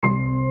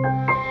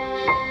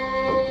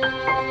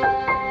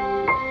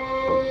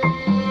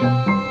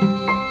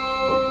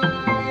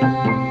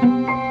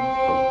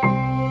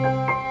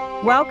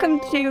Welcome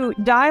to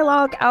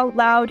Dialogue Out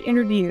Loud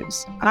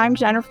Interviews. I'm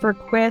Jennifer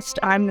Quist.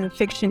 I'm the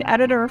fiction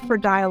editor for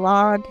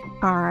Dialogue,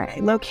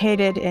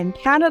 located in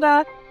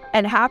Canada,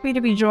 and happy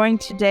to be joined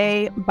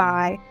today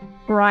by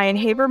Ryan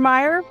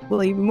Habermeyer,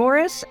 William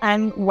Morris,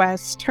 and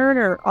Wes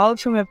Turner, all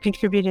of whom have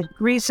contributed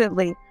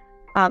recently.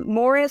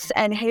 Morris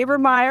and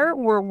Habermeyer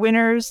were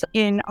winners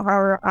in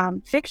our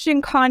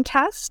fiction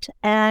contest,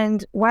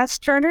 and Wes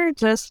Turner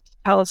just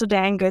tells a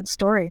dang good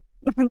story.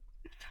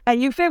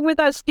 You fit with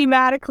us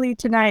thematically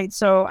tonight,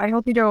 so I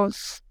hope you don't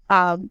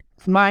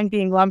mind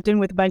being lumped in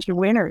with a bunch of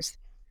winners.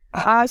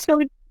 So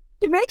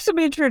to make some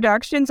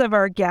introductions of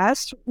our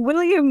guest,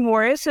 William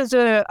Morris is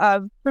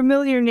a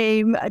familiar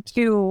name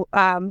to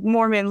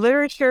Mormon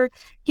literature.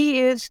 He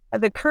is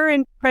the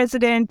current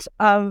president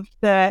of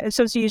the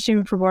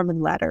Association for Mormon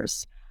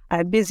Letters,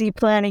 busy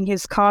planning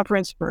his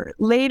conference for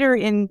later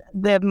in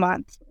the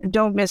month.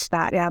 Don't miss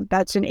that. Yeah,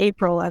 that's in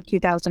April of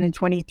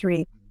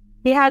 2023.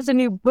 He has a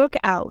new book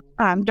out,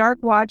 Dark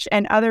Watch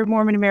and Other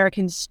Mormon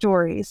American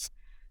Stories,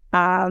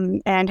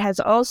 and has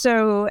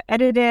also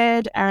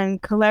edited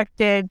and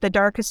collected The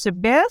Darkest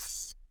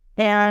Abyss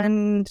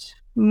and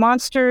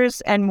Monsters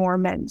and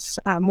Mormons,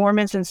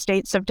 Mormons and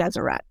States of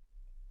Deseret.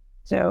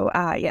 So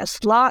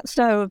yes, lots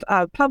of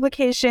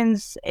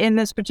publications in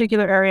this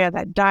particular area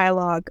that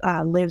Dialogue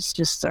lives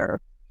to serve.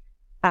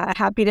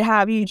 Happy to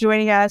have you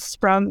joining us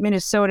from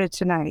Minnesota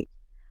tonight.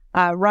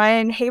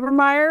 Ryan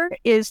Habermeyer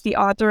is the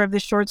author of the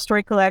short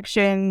story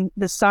collection,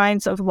 The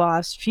Signs of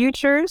Lost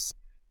Futures,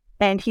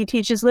 and he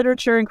teaches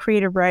literature and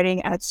creative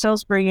writing at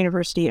Salisbury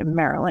University in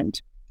Maryland.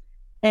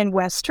 And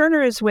Wes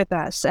Turner is with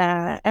us,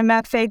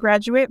 MFA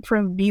graduate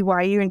from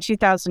BYU in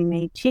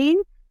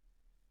 2018,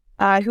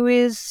 who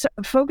is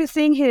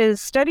focusing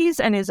his studies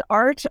and his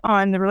art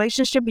on the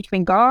relationship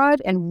between God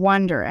and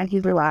wonder, and he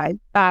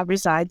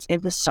resides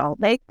in the Salt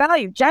Lake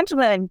Valley.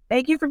 Gentlemen,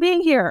 thank you for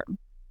being here.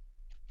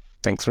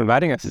 Thanks for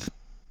inviting us.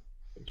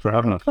 Thanks for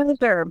having us.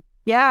 Pleasure.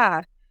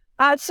 Yeah.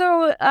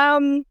 So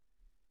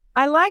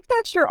I like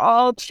that you're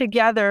all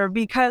together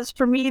because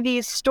for me,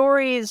 these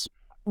stories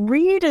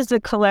read as a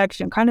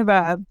collection, kind of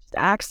a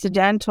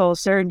accidental,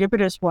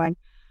 serendipitous one.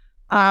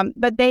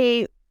 But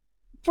they,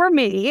 for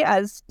me,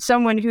 as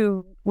someone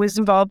who was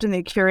involved in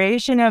the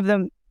curation of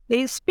them,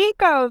 they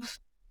speak of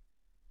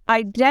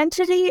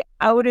identity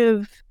out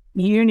of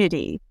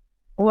unity.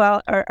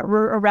 Well,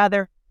 or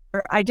rather,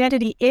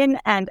 identity in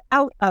and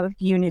out of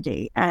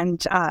unity,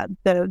 and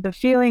the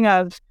feeling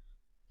of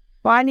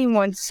finding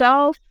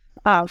oneself,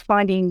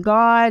 finding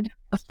God,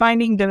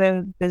 finding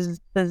the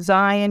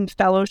Zion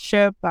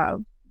fellowship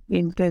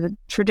in the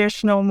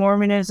traditional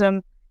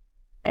Mormonism,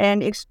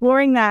 and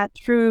exploring that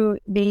through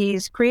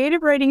these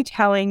creative writing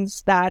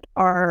tellings that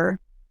are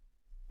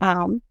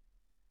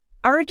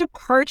a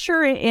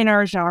departure in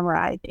our genre,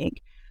 I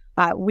think.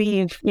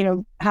 We've,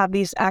 have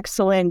these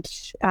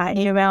excellent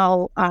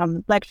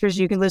EML lectures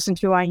you can listen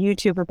to on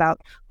YouTube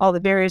about all the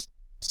various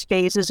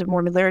phases of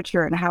Mormon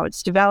literature and how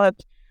it's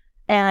developed.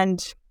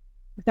 And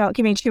without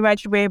giving too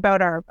much away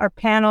about our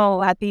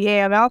panel at the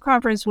AML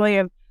conference,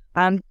 William,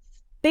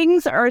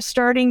 things are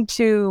starting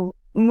to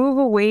move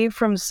away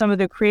from some of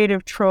the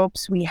creative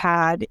tropes we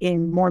had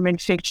in Mormon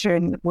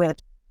fiction with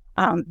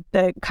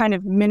the kind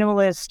of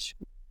minimalist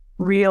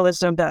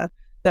realism,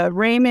 the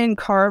Raymond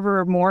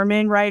Carver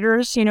Mormon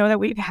writers, that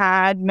we've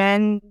had,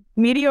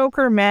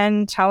 mediocre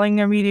men telling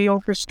their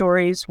mediocre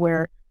stories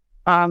where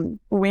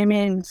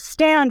women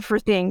stand for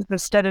things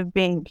instead of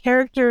being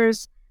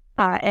characters,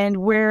 and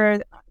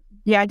where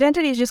the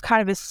identity is just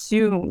kind of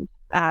assumed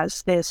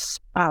as this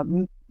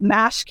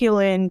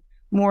masculine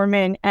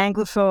Mormon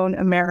Anglophone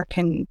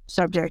American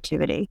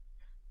subjectivity.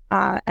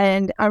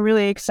 And I'm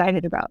really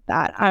excited about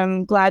that.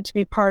 I'm glad to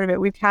be part of it.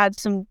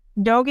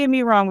 Don't get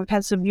me wrong, we've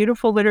had some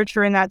beautiful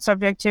literature in that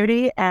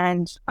subjectivity,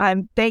 and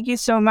thank you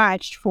so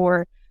much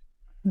for,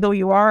 though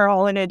you are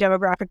all in a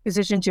demographic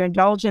position to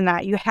indulge in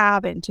that, you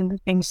haven't, in the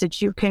things that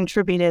you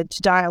contributed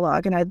to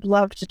Dialogue, and I'd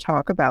love to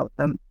talk about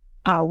them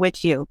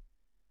with you.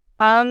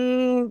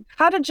 How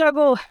to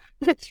juggle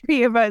the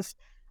three of us,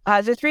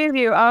 the three of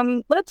you.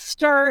 Let's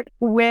start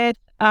with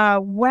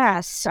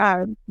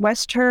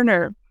Wes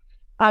Turner.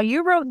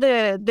 You wrote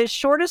the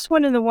shortest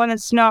one and the one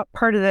that's not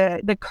part of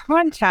the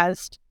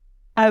contest,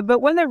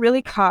 but one that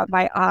really caught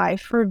my eye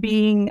for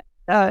being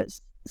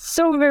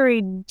so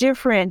very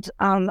different,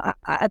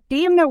 a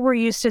theme that we're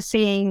used to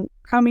seeing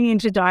coming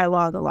into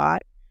Dialogue a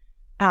lot,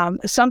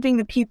 something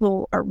that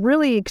people are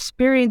really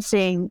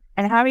experiencing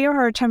and having a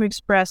hard time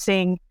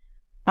expressing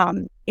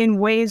in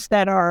ways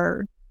that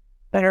are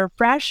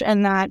fresh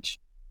and that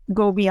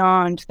go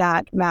beyond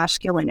that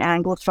masculine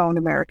Anglophone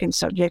American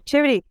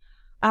subjectivity.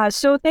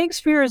 So thanks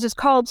for yours. It's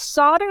called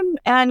Sodom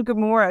and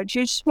Gomorrah. Do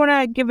you just want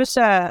to give us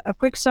a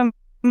quick sum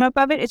up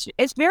of it?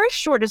 It's very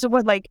short. Is it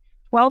like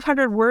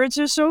 1,200 words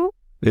or so?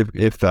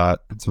 If that,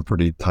 it's a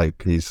pretty tight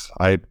piece.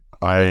 I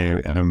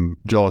am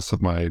jealous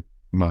of my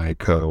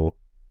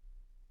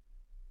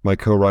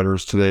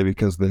co-writers today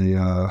because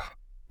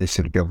they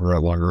seem to go over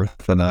longer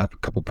than that, a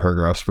couple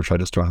paragraphs, which I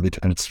just don't have the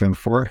attention span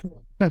for.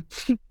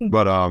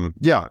 But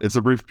yeah, it's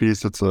a brief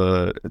piece. It's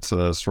a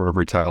sort of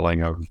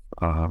retelling of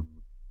a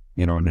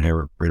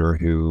narrator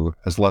who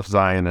has left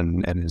Zion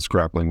and is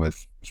grappling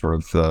with sort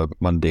of the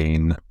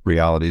mundane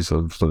realities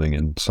of living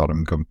in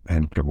Sodom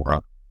and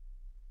Gomorrah.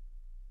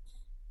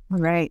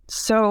 Right.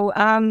 So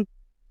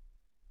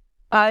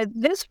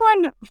this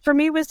one for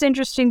me was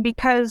interesting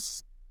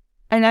because,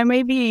 and I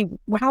may be,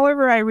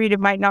 however I read it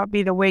might not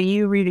be the way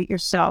you read it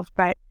yourself,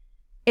 but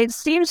it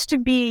seems to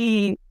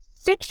be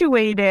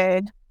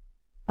situated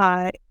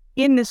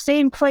in the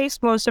same place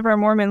most of our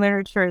Mormon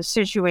literature is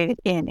situated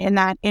in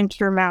that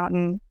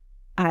Intermountain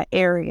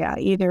area,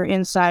 either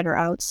inside or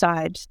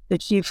outside the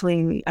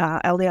chiefly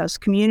LDS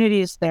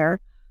communities there.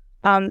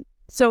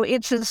 So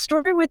it's a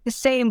story with the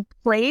same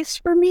place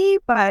for me,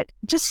 but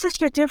just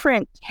such a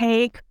different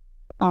take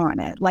on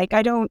it. Like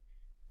I don't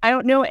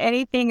know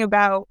anything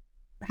about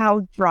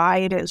how dry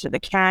it is, or the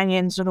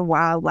canyons, or the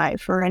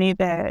wildlife, or any of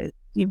the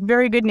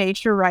very good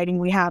nature writing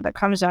we have that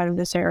comes out of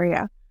this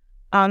area.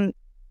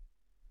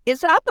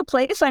 Is that the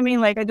place? I mean,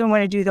 like, I don't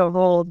want to do the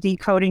whole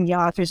decoding the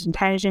author's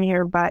intention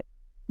here, but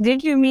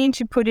did you mean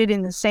to put it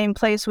in the same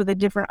place with a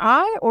different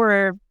eye,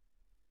 or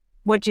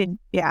how did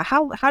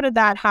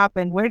that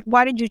happen?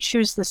 Why did you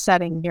choose the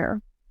setting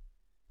here?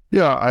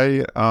 Yeah,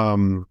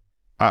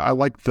 I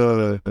like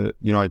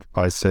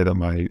I say that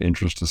my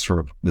interest is sort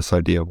of this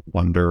idea of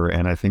wonder,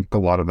 and I think a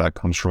lot of that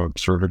comes from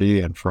absurdity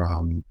and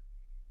from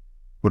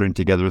putting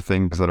together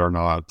things that are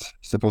not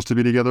supposed to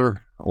be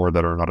together or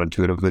that are not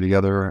intuitively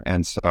together.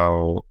 And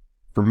so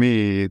for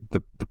me,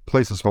 the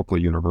place is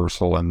hopefully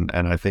universal, and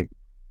I think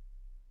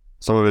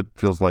some of it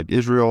feels like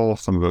Israel,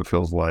 some of it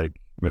feels like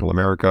Middle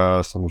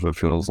America, some of it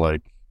feels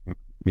like,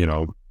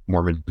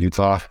 Mormon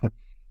Utah.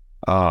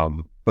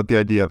 But the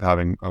idea of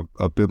having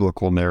a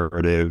biblical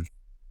narrative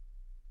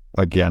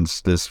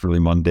against this really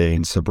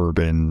mundane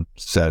suburban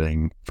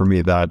setting, for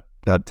me, that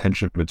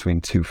tension between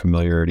two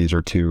familiarities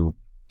or two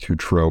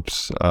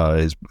tropes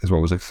is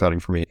what was exciting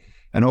for me.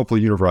 And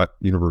hopefully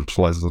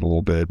universalizes it a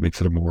little bit,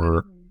 makes it a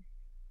more,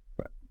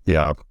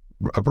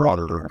 a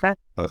broader.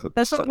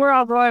 That's what we're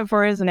all going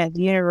for, isn't it?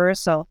 The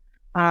universal.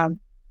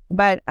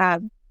 But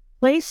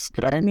place.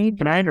 Can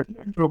I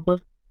interject real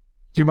quick?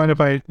 Do you mind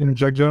if I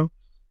interject, Joe?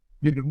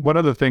 One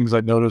of the things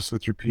I noticed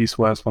with your piece,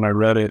 Wes, when I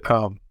read it,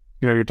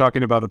 you're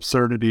talking about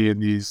absurdity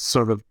and these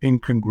sort of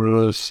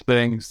incongruous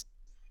things.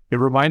 It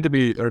reminded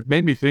me, or it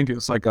made me think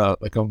it's like a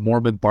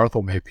Mormon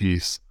Bartholomew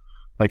piece.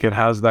 Like it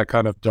has that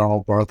kind of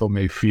Donald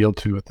Bartholomew feel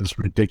to it, this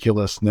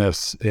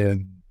ridiculousness,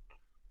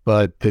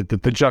 but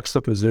the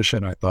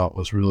juxtaposition I thought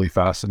was really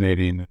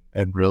fascinating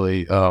and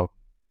really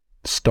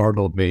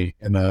startled me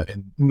in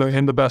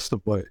the best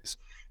of ways.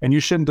 And you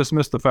shouldn't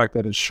dismiss the fact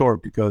that it's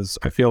short, because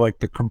I feel like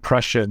the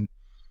compression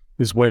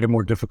is way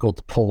more difficult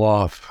to pull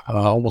off,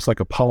 almost like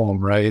a poem,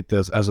 right?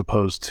 As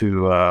opposed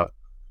to a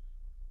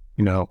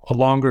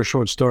longer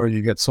short story.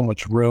 You get so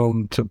much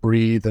room to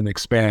breathe and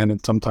expand,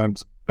 and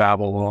sometimes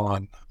babble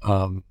on.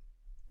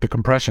 The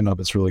compression of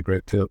it's really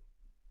great too.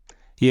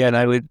 Yeah, and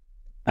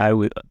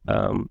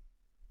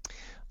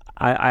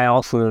I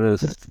also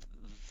noticed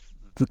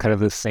kind of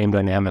the same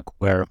dynamic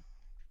where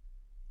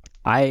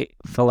I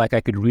felt like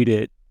I could read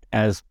it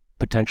as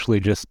potentially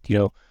just,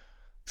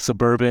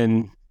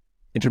 suburban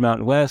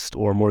Intermountain West,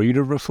 or more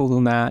universal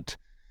than that,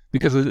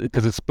 because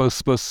it's both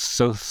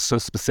so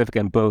specific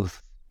in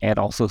both, and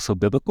also so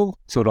biblical.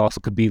 So it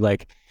also could be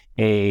like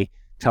a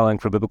telling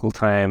for biblical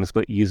times,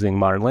 but using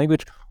modern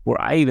language.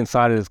 Or I even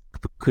thought it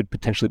could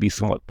potentially be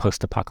somewhat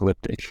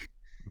post-apocalyptic.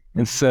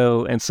 And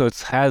so it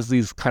has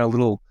these kind of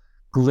little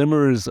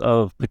glimmers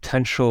of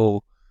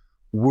potential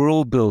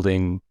world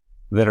building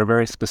that are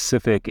very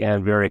specific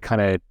and very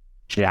kind of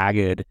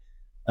jagged.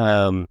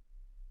 But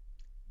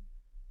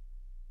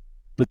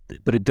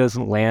it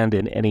doesn't land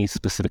in any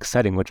specific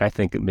setting, which I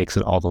think it makes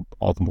it all the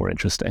more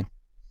interesting.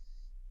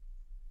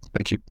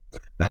 Thank you.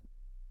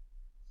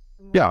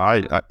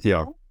 Yeah,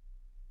 yeah.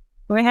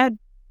 Go ahead.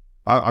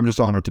 I'm just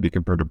honored to be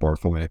compared to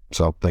Bartholomew,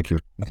 so thank you.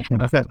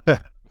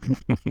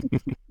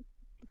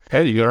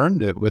 Hey, you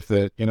earned it with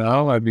it,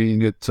 I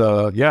mean, it's,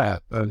 I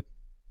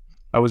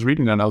was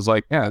reading that and I was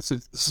like, yeah, this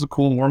is a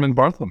cool Mormon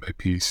Bartholomew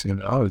piece,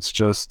 it's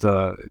just,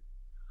 I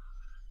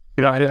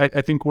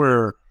think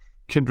we're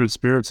kindred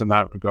spirits in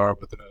that regard,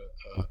 with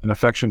an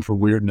affection for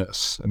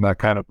weirdness and that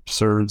kind of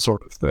absurd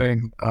sort of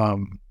thing,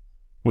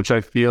 which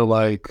I feel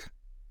like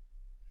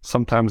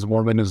sometimes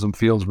Mormonism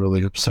feels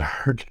really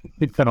absurd,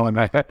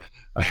 and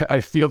I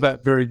feel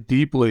that very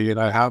deeply, and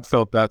I have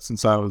felt that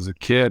since I was a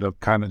kid, of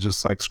kind of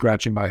just like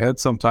scratching my head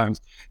sometimes,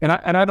 and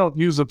I don't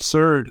use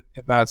absurd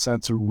in that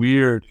sense, or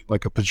weird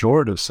like a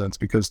pejorative sense,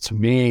 because to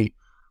me,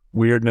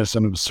 weirdness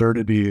and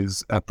absurdity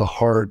is at the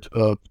heart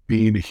of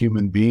being a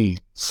human being.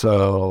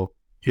 So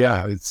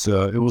yeah,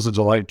 it was a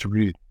delight to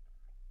read.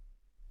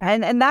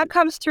 And that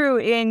comes through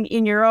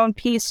in your own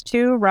piece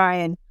too,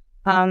 Ryan.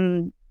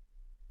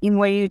 In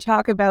where you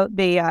talk about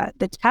the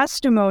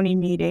testimony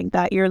meeting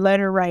that your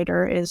letter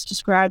writer is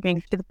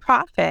describing to the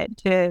prophet,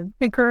 to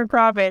the current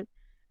prophet,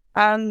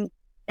 and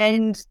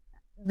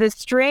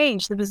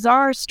the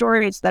bizarre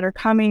stories that are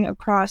coming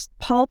across the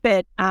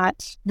pulpit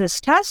at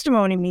this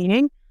testimony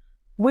meeting,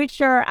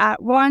 which are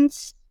at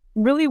once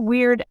really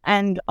weird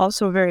and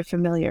also very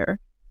familiar.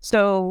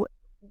 So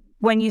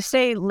when you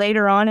say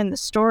later on in the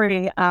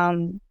story, how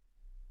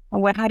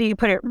do you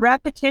put it?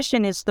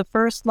 Repetition is the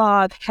first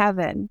law of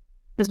heaven,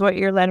 is what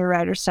your letter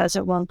writer says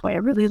at one point. I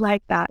really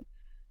like that.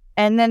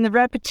 And then the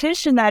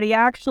repetition that he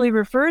actually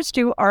refers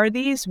to are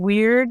these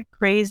weird,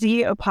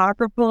 crazy,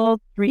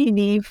 apocryphal 3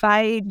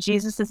 Nephi,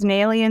 Jesus is an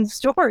alien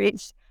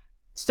stories.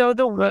 So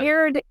the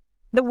weird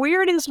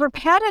is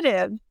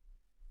repetitive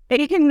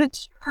in the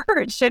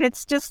church, and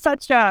it's just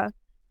such a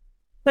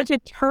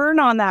turn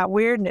on that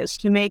weirdness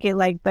to make it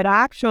like, but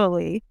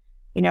actually,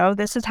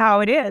 this is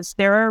how it is.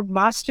 There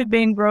must have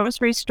been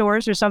grocery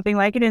stores or something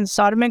like it in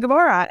Sodom and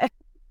Gomorrah.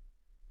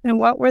 And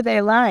what were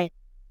they like?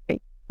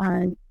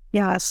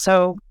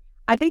 So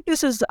I think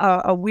this is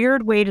a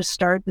weird way to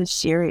start this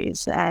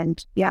series.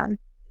 And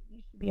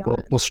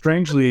well,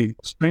 strangely,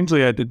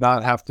 I did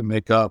not have to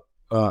make up.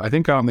 I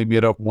think I only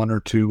made up 1 or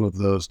 2 of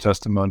those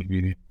testimony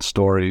meeting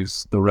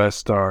stories. The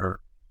rest are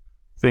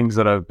things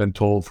that I've been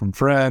told from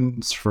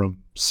friends, from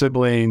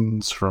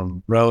siblings,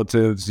 from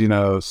relatives,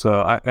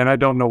 so I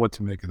don't know what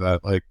to make of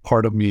that. Like,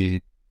 part of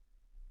me,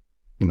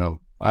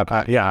 I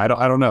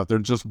don't know. They're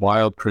just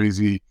wild,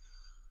 crazy,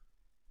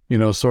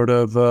 sort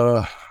of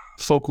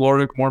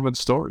folkloric Mormon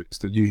stories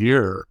that you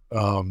hear.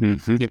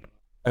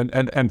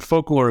 And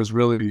folklore is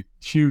really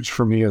huge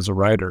for me as a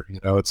writer.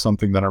 It's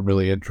something that I'm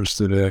really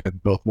interested in,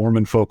 both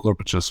Mormon folklore,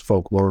 but just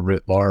folklore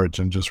writ large,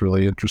 and just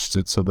really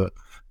interested. So the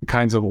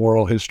kinds of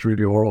oral history,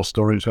 the oral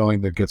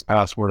storytelling that gets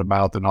passed word of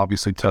mouth, and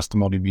obviously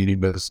testimony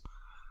meeting is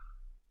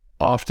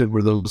often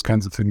where those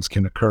kinds of things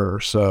can occur.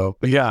 So,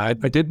 but yeah, I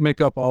did make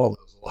up all of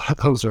those. A lot of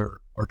those are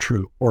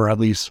true, or at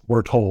least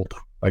we're told,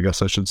 I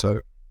guess I should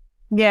say.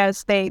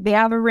 Yes, they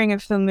have a ring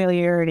of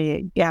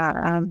familiarity.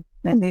 Yeah,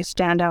 and they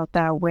stand out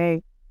that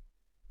way.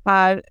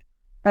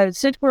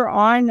 Since we're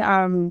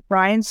on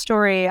Brian's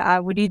story,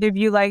 would either of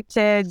you like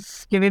to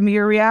give him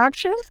your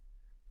reaction?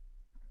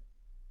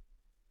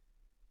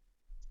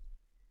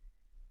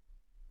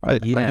 I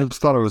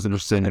just thought it was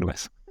interesting.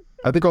 Anyways.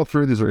 I think all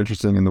 3 of these are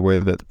interesting in the way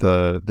that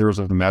there was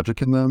a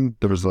magic in them.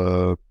 There was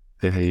a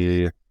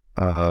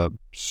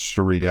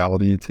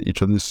surreality to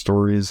each of these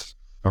stories,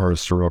 or a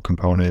surreal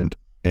component.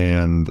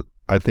 And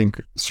I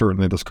think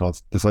certainly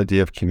this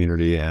idea of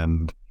community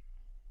and,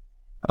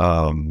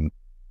 being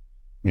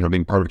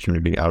part of a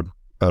community, being out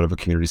of a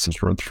community seems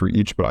to run through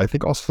each. But I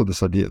think also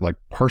this idea, like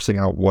parsing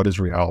out what is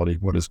reality,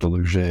 what is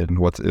delusion,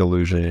 what's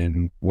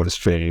illusion, what is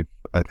faith.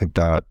 I think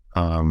that,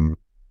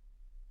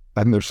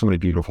 I think there's so many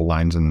beautiful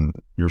lines in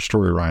your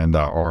story, Ryan,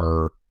 that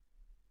are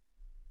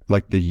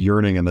like the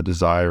yearning and the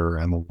desire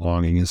and the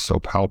longing is so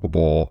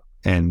palpable,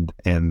 and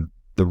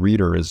the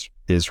reader is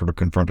sort of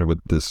confronted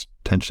with this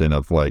tension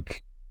of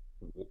like,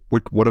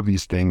 what of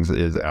these things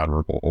is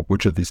admirable,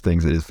 which of these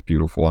things is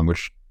beautiful, and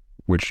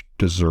which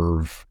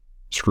deserve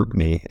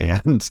scrutiny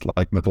and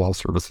like mental health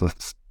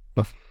services.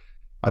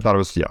 I thought it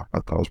was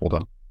well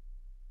done.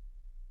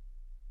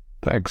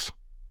 Thanks.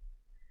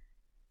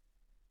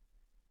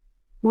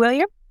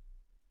 William?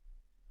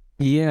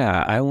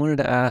 Yeah, I wanted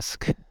to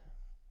ask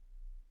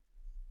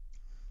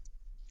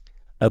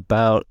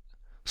about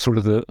sort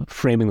of the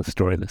framing the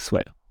story this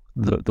way,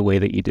 the way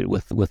that you did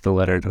with the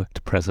letter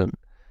to President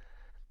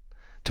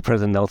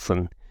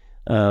Nelson,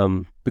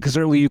 because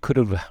certainly you could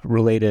have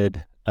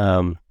related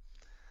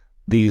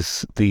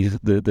this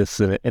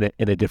in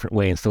a different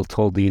way and still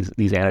told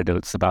these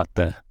anecdotes about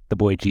the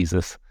boy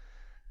Jesus,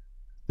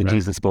 the right.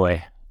 Jesus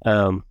boy.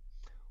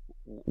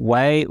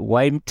 Why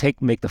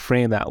make the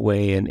frame that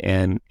way,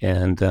 and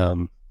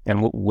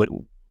what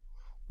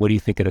do you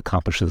think it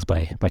accomplishes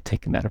by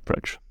taking that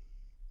approach?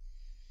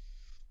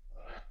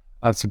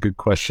 That's a good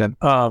question.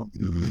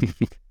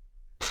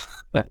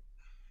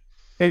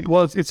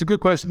 It's a good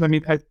question. I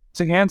mean,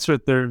 to answer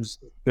it, there's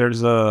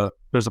a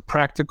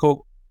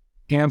practical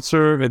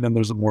answer, and then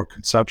there's a more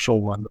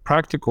conceptual one. The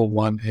practical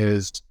one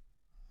is,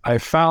 I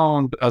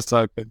found as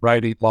I've been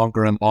writing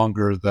longer and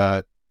longer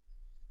that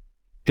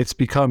it's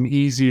become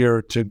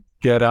easier to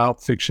get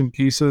out fiction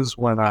pieces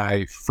when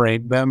I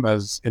frame them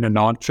as in a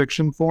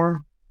nonfiction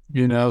form,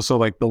 so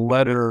like the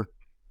letter,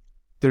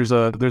 there's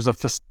a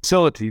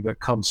facility that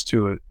comes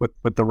to it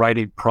with the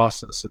writing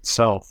process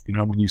itself.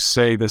 When you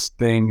say this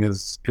thing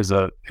is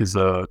a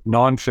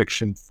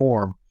nonfiction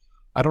form,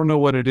 I don't know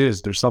what it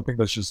is. There's something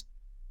that's just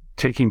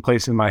taking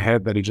place in my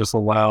head that it just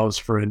allows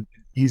for an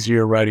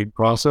easier writing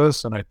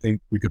process. And I think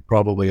we could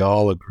probably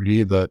all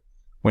agree that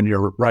when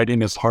your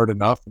writing is hard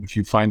enough, and if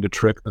you find a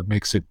trick that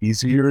makes it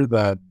easier,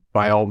 that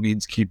by all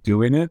means keep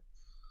doing it.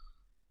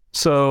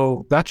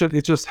 So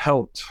it just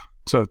helped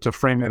to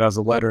frame it as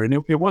a letter. And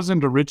it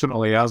wasn't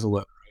originally as a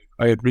letter.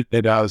 I had written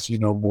it as,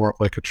 more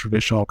like a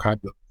traditional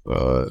kind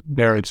of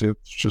narrative,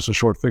 just a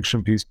short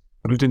fiction piece,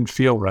 but it didn't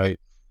feel right.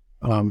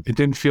 It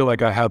didn't feel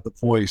like I had the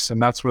voice.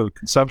 And that's where the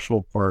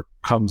conceptual part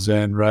comes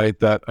in, right?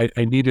 That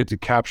I needed to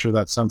capture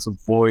that sense of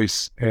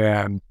voice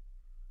and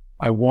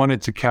I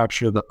wanted to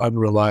capture the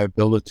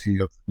unreliability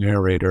of the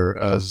narrator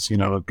as,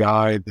 a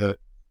guy that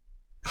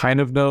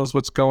kind of knows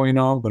what's going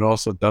on, but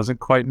also doesn't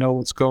quite know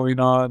what's going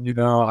on.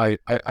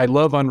 I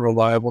love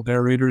unreliable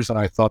narrators, and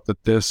I thought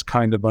that this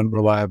kind of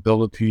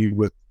unreliability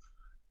with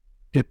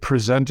it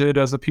presented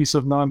as a piece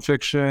of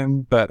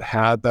nonfiction that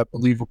had that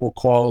believable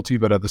quality,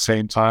 but at the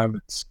same time,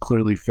 it's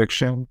clearly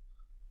fiction.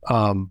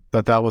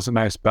 That was a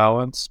nice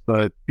balance,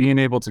 but being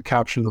able to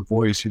capture the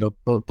voice, the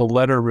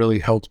letter really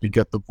helped me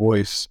get the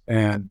voice,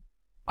 and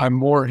I'm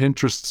more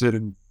interested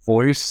in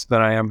voice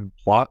than I am in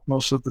plot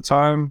most of the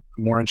time.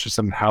 I'm more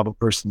interested in how the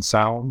person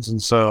sounds,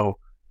 and so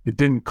it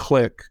didn't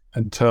click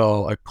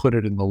until I put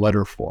it in the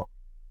letter form.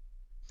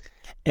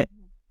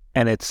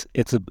 And it's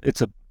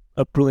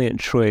a brilliant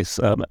choice.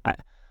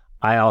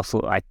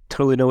 I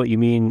totally know what you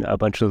mean. A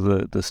bunch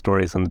of the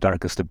stories on the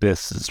Darkest Abyss,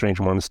 Strange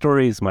Mormon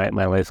Stories, my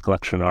latest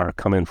collection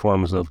come in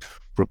forms of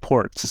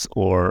reports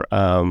or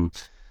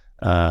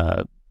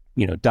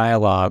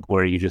dialogue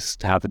where you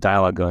just have the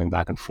dialogue going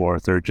back and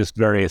forth, or just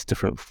various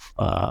different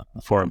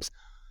forms.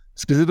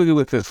 Specifically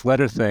with this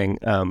letter thing,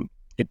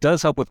 it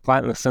does help with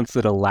plot in the sense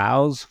that it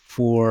allows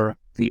for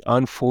the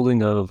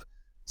unfolding of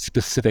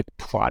specific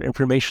plot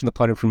information, the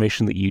plot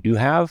information that you do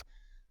have,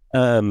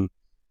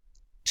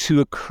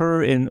 to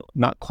occur in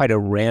not quite a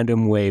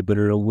random way, but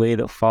in a way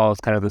that follows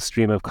kind of the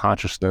stream of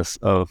consciousness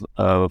of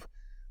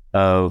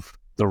the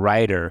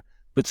writer,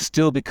 but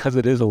still, because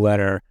it is a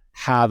letter,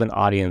 have an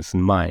audience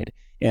in mind.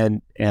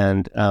 And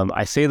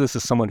I say this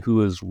as someone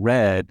who has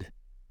read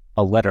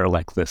a letter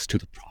like this to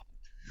the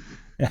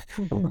prophet,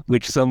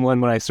 which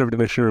when I served a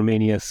mission in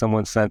Romania,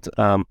 someone sent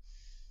an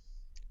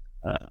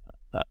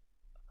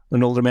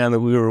older man that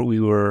we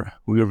were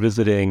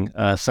visiting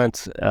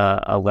sent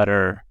a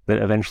letter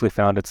that eventually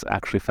found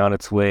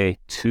its way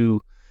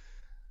to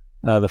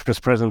the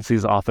First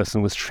Presidency's office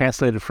and was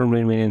translated from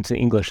Romanian into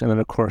English, and then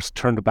of course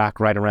turned back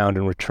right around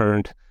and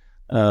returned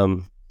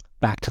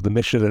back to the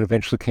mission, and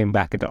eventually came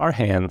back into our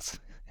hands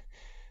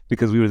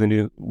because we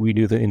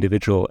knew the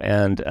individual,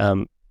 and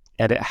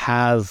it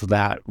has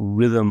that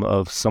rhythm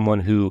of someone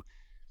who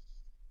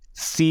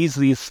sees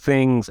these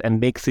things and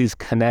makes these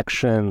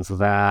connections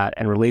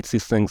and relates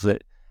these things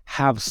that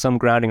have some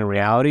grounding in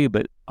reality,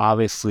 but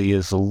obviously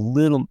is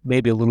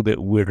maybe a little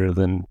bit weirder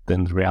than the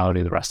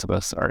reality the rest of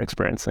us are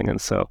experiencing.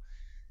 And so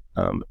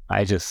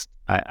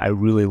I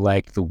really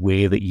like the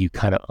way that you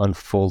kind of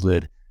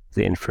unfolded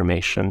the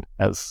information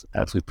as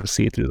we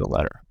proceed through the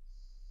letter.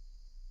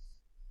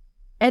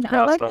 And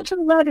I like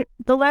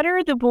the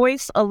letter, the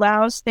voice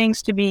allows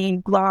things to be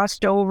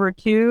glossed over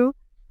too,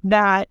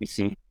 that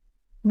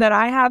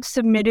I have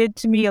submitted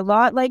to me a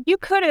lot. Like, you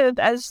could have,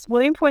 as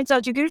William points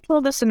out, you could have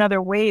told us in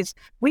other ways.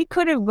 We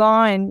could have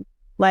gone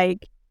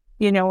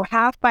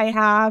half by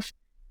half,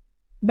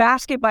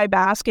 basket by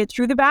basket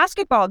through the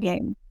basketball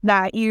game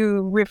that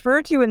you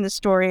refer to in the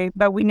story,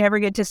 but we never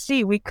get to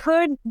see. We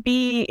could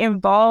be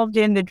involved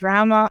in the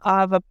drama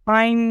of a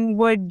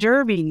Pinewood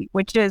Derby,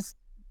 which is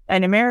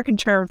an American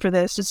term for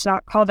this. It's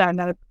not called that in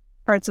other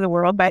parts of the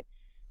world, but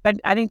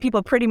I think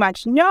people pretty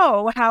much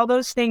know how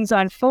those things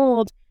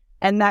unfold.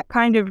 And that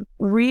kind of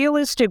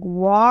realistic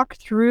walk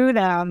through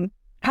them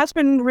has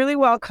been really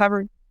well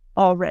covered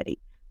already.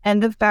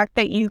 And the fact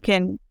that you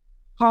can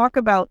talk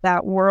about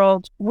that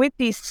world with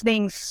these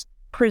things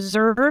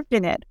preserved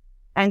in it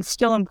and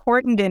still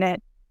important in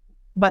it,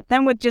 but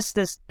then with just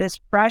this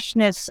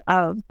freshness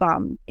of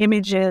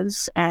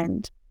images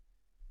and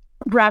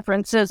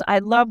references. I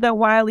love that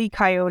Wile E.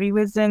 Coyote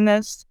was in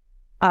this.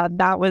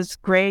 That was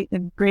great. A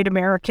great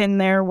American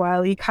there,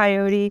 Wile E.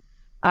 Coyote.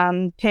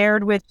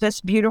 Paired with this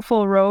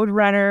beautiful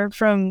roadrunner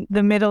from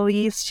the Middle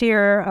East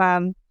here.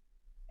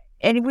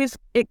 And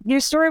your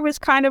story was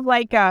kind of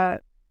like a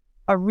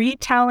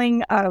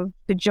retelling of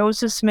the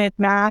Joseph Smith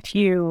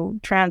Matthew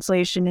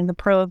translation in The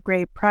Pearl of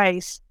Great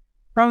Price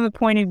from the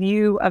point of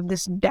view of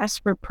this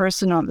desperate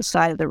person on the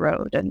side of the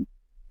road. And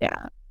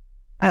yeah,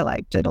 I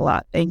liked it a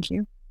lot. Thank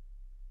you.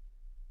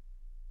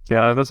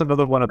 Yeah, that's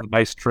another one of the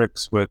nice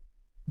tricks with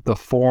the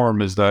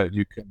form, is that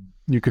you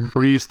can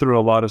breeze through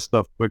a lot of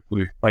stuff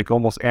quickly, like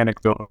almost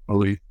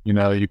anecdotally.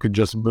 You could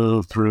just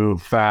move through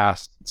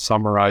fast,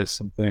 summarize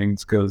some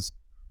things, because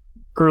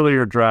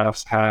earlier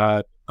drafts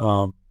had,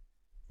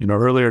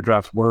 earlier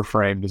drafts were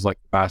framed as like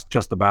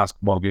just the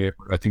basketball game,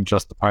 or I think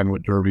just the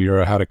Pinewood Derby,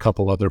 or I had a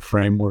couple other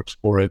frameworks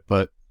for it,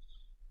 but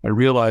I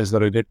realized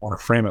that I didn't want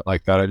to frame it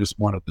like that. I just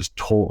wanted this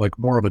like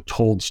more of a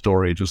told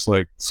story, just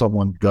like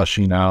someone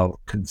gushing out,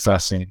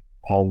 confessing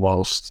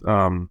almost,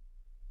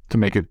 to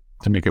make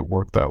it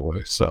work that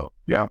way. So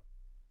yeah,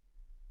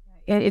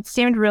 it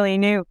seemed really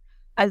new.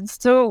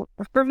 So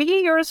for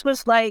me, yours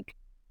was like,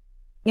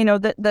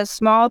 the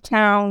small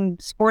town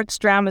sports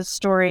drama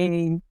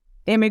story,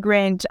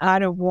 immigrant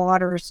out of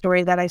water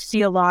story that I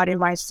see a lot in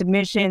my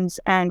submissions.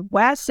 And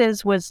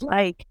Wes's was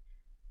like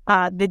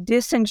the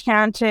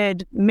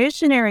disenchanted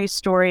missionary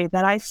story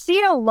that I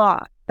see a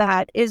lot,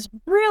 that is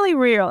really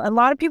real. A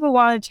lot of people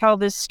want to tell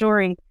this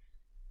story,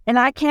 and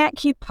I can't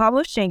keep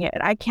publishing it.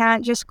 I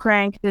can't just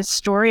crank this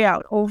story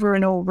out over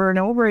and over and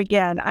over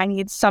again. I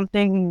need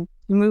something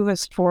move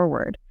us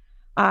forward.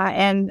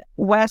 And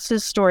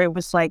Wes's story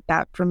was like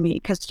that for me,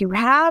 because you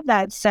have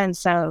that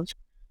sense of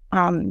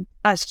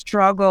a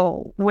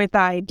struggle with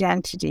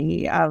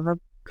identity, of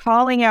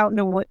calling out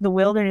in the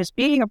wilderness,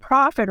 being a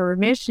prophet or a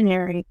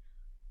missionary,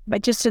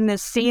 but just in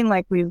this scene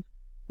like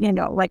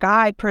like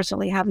I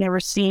personally have never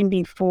seen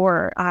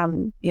before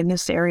in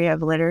this area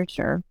of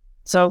literature.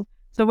 So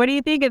what do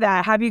you think of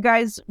that? Have you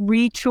guys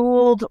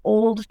retooled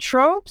old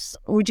tropes?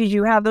 Or did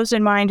you have those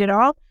in mind at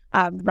all?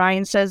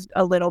 Ryan says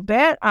a little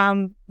bit.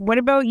 What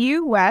about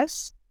you,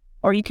 Wes?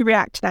 Or you can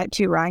react to that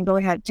too, Ryan. Go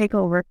ahead, take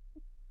over.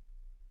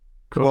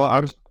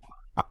 Cool.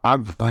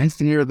 I'm pleased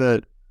to hear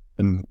that,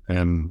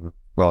 and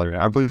well,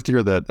 I'm pleased to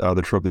hear that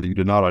the trope that you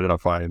did not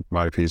identify in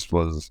my piece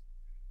was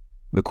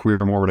the queer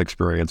Mormon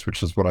experience,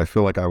 which is what I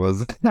feel like I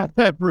was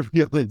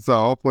revealing. So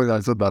hopefully I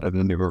said that in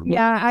a newer.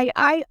 Yeah,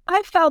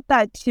 I felt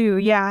that too.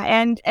 Yeah,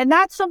 and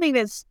that's something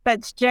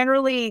that's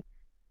generally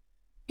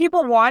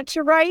people want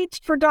to write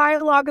for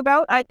dialogue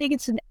about. I think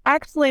it's an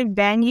excellent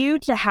venue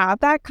to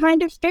have that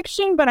kind of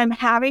fiction, but I'm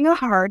having a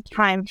hard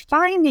time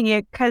finding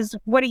it, because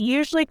what it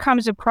usually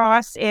comes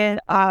across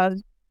in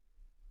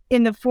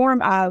the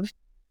form of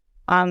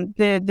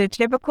the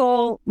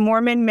typical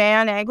Mormon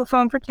man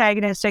Anglophone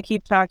protagonist I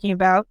keep talking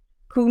about,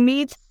 who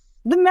meets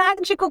the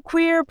magical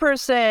queer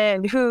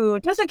person who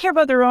doesn't care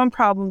about their own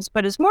problems,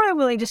 but is more than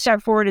willing to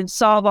step forward and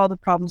solve all the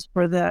problems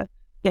for the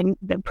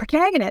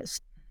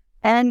protagonist.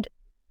 And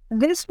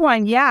this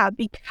one,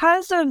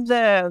 because of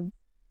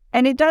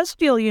and it does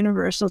feel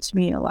universal to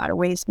me in a lot of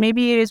ways.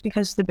 Maybe it is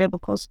because of the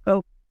biblical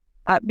scope.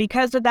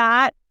 Because of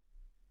that,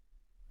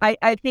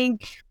 I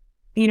think,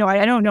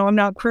 I don't know, I'm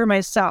not queer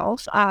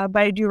myself, but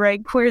I do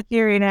write queer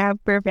theory and I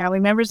have queer family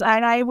members,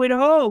 and I would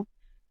hope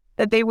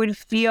that they would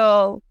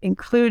feel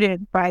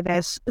included by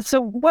this.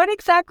 So what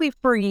exactly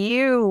for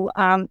you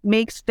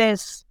makes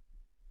this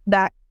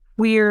that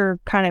queer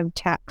kind of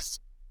text?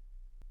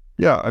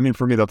 Yeah, I mean,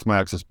 for me, that's my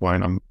access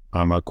point.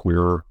 I'm a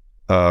queer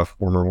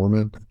former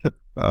Mormon,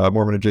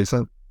 Mormon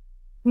adjacent,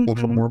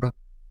 cultural Mormon.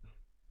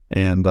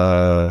 And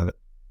I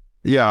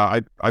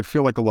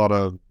feel like a lot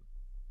of,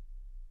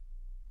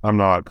 I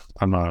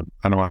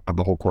don't have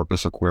the whole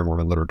corpus of queer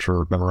Mormon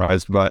literature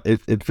memorized, but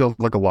it feels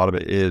like a lot of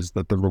it is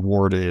that the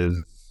reward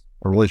is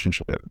a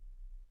relationship.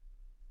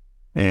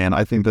 And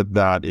I think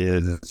that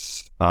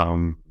is,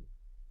 I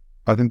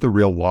think the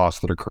real loss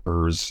that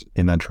occurs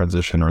in that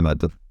transition or in that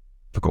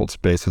difficult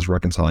space is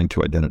reconciling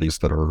two identities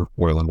that are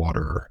oil and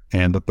water,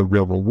 and that the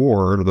real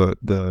reward,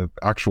 the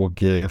actual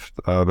gift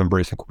of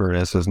embracing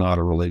queerness is not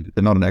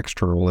an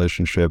external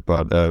relationship,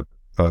 but a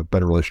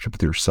better relationship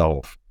with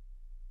yourself.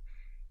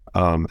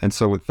 And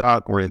so with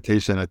that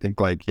orientation, I think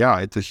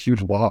it's a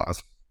huge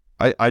loss.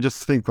 I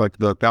just think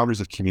the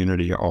boundaries of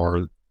community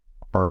are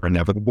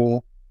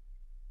inevitable.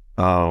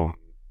 And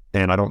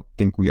I don't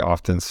think we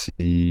often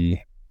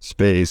see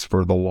space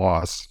for the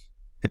loss,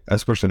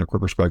 especially in a queer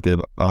perspective,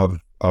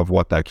 of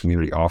what that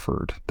community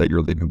offered that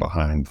you're leaving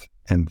behind.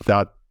 And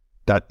that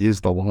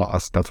is the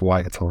loss. That's why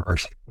it's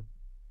hard.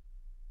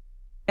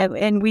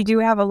 And we do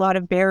have a lot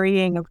of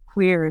burying of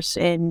queers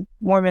in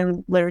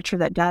Mormon literature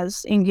that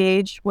does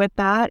engage with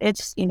that.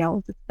 It's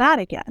that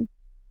again.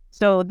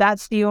 So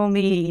that's the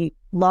only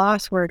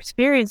loss we're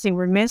experiencing.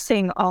 We're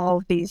missing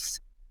all these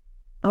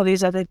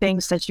other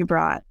things that you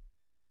brought.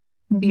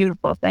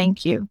 Beautiful.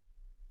 Thank you.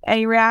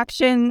 Any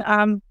reaction,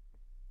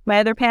 my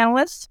other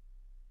panelists?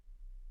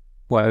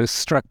 Well, I was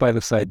struck by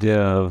this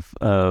idea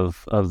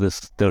of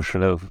this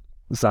notion of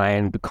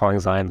Zion, calling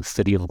Zion the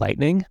city of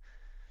lightning.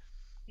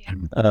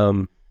 Yeah.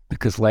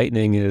 Because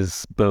lightning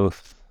is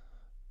both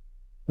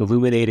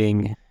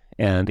illuminating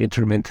and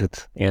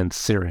intermittent and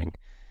searing.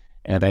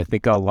 And I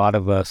think a lot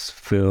of us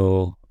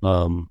feel,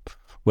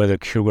 whether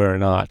queer or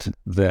not,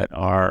 that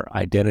our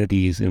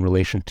identities in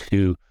relation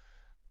to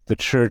the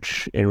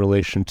church, in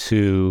relation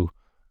to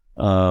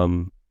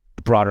the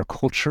broader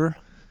culture,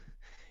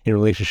 in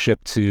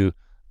relationship to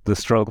the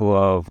struggle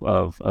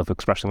of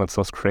expressing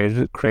themselves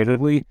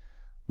creatively,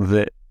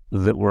 that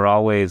we're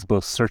always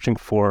both searching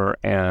for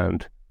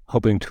and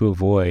hoping to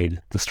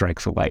avoid the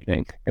strikes of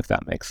lightning, if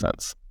that makes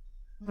sense.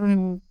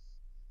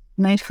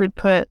 Nicely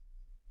put.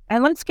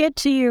 And let's get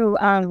to you,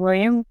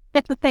 William.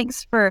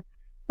 Thanks for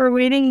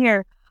waiting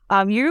here.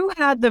 You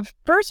had the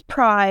first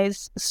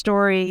prize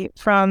story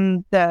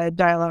from the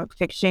dialogue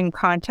fiction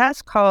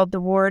contest called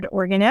The Ward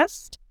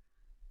Organist.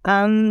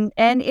 And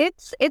it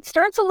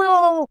starts a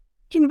little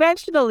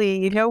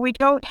conventionally. We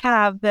don't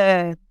have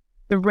the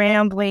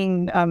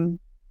rambling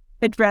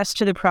address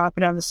to the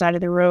prophet on the side of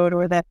the road,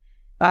 or the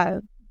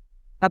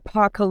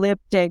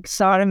apocalyptic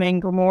Sodom and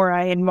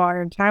Gomorrah in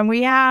modern time.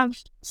 We have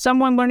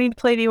someone learning to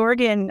play the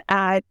organ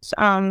at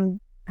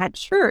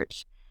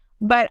church.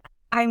 But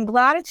I'm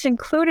glad it's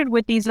included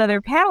with these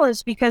other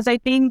panelists, because I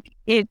think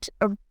it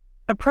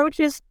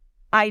approaches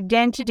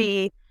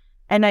identity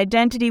and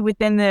identity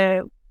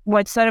within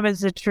what's set up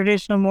as a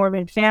traditional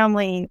Mormon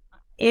family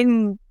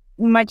in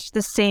much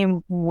the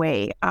same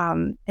way,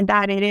 and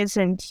that it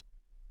isn't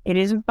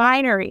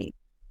binary.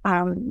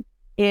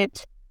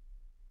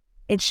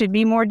 it should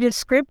be more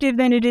descriptive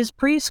than it is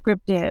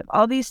prescriptive.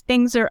 All these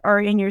things are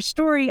in your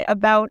story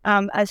about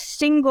a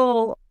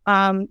single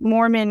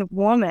Mormon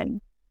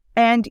woman.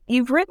 And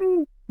you've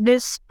written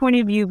this point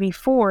of view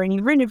before, and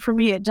you've written it for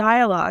me at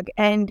Dialogue,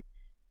 and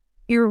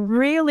you're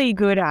really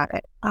good at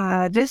it.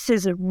 This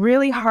is a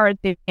really hard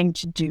thing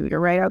to do, to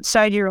write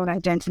outside your own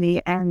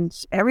identity. And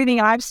everything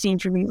I've seen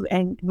from you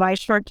and my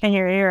short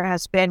tenure here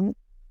has been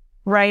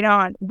right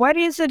on. What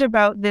is it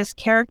about this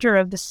character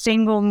of the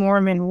single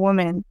Mormon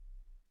woman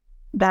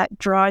that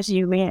draws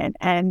you in,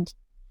 and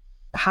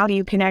how do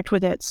you connect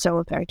with it so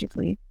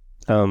effectively?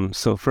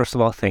 So first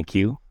of all, thank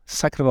you.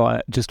 Second of all,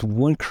 just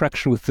one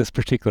correction with this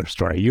particular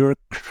story. You're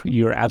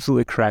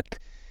absolutely correct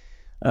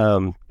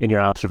in your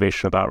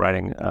observation about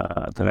writing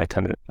that I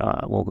tend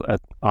to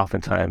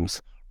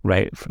oftentimes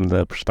write from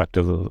the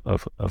perspective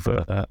of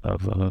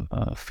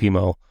a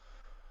female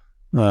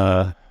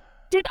Did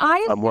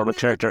I a Mormon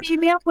character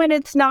female when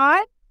it's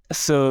not?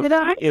 So Did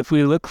I? if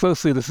we look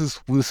closely, this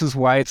is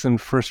why it's in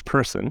first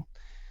person.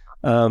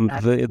 The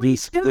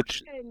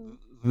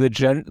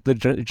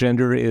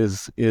gender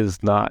is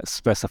not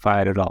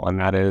specified at all, and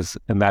that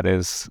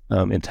is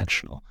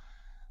intentional.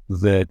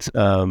 That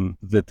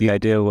the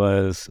idea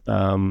was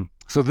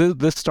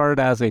this started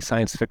as a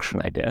science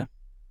fiction idea,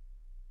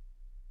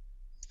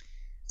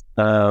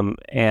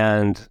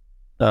 and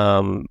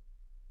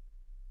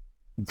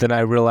then I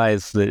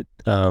realized that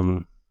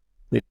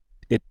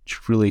it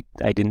really,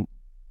 I didn't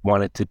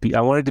want it to be.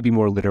 I wanted to be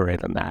more literary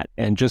than that,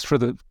 and just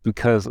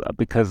because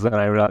then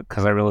I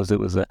realized it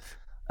was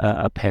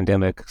a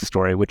pandemic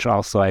story, which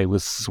also I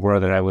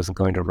swore that I wasn't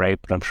going to write,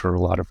 but I'm sure a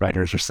lot of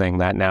writers are saying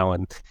that now,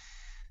 and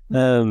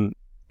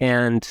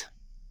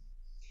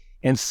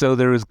so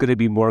there was going to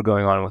be more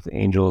going on with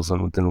angels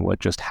than what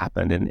just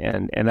happened,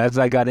 and as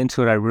I got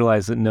into it, I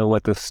realized that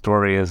what this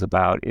story is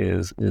about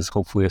is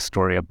hopefully a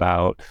story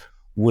about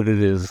what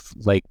it is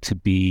like to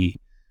be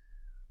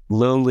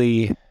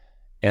lonely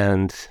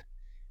and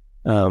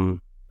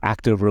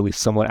active, or at least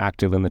somewhat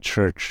active in the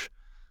church,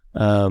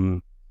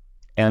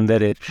 and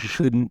that it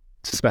shouldn't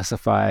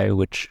specify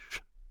which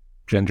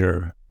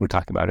gender we're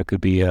talking about. It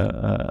could be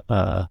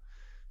a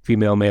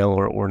female, male,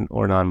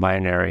 or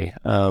non-binary.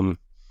 Oh,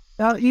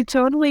 you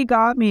totally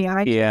got me.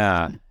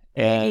 Yeah.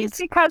 And it's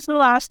because the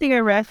last thing I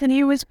read from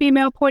you was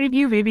female point of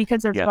view, maybe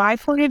because of my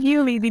point of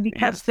view, maybe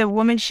because the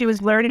woman she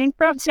was learning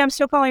from. See, I'm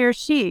still calling her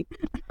she.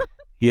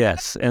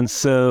 Yes, and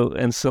so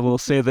we'll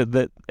say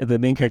that the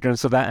main character,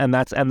 and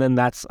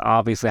that's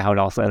obviously how it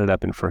also ended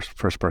up in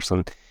first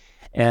person,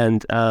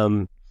 and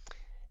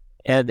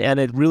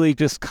it really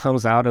just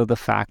comes out of the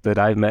fact that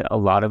I've met a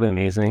lot of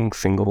amazing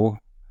single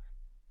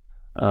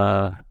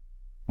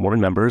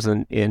Mormon members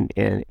in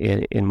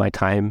my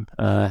time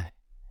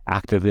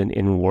active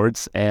in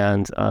wards,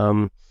 and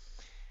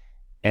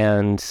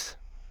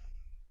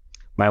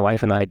my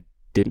wife and I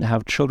didn't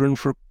have children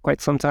for quite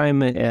some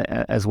time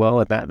as well,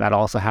 and that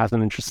also has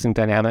an interesting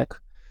dynamic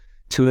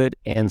to it.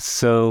 And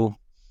so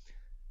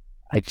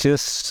I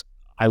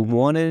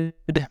wanted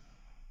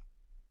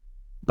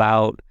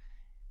about,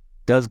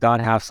 does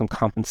God have some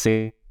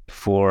compensation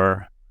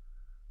for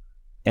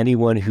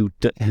anyone who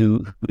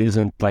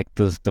isn't like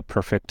the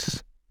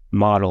perfect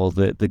model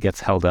that gets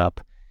held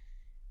up?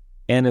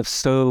 And if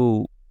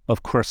so,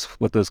 of course,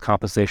 what those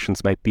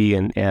compensations might be,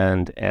 and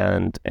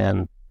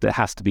that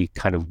has to be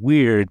kind of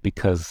weird,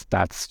 because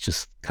that's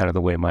just kind of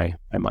the way my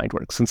mind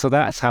works. And so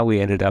that's how we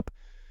ended up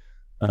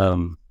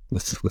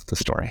with the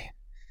story.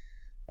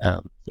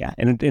 Yeah,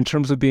 and in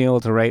terms of being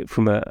able to write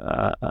from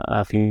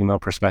a female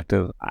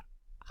perspective,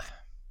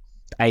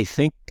 I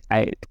think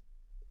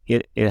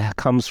it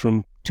comes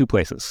from two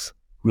places,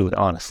 really,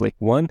 honestly.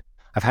 One,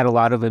 I've had a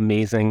lot of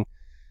amazing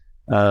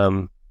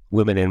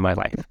women in my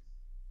life.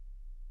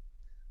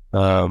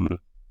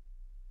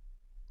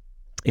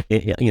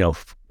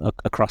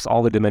 Across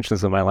all the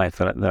dimensions of my life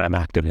that I'm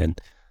active in,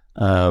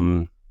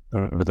 or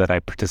that I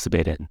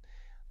participate in.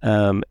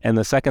 And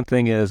the second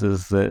thing is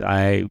that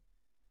I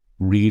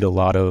read a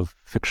lot of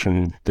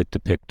fiction that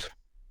depict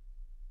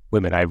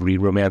women. I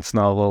read romance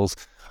novels.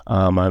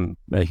 I'm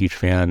a huge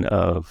fan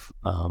of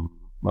a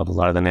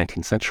lot of the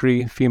 19th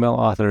century female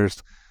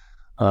authors,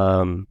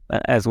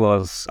 as well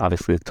as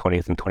obviously the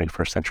 20th and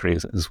 21st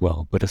centuries as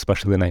well, but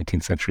especially the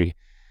 19th century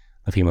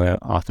female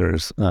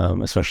authors,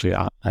 especially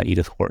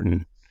Edith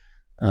Wharton.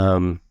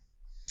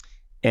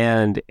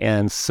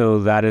 And so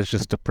that is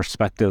just a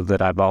perspective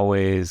that I've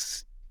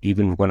always,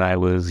 even when I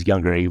was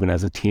younger, even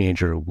as a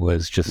teenager,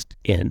 was just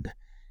in.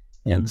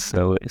 And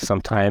so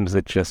sometimes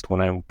it just,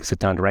 when I sit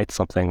down to write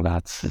something,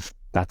 that's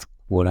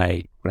what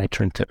I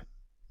turn to.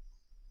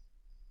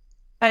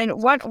 And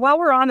while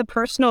we're on the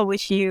personal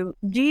with you,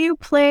 do you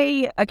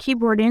play a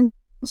keyboard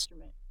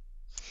instrument?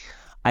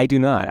 I do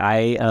not.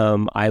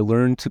 I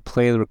learned to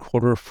play the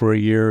recorder for a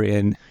year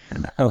in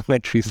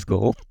elementary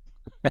school.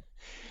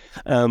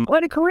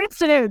 What a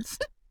coincidence!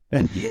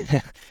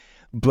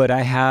 But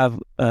I have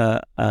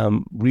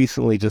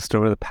recently, just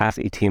over the past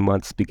 18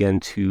 months,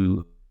 begun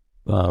to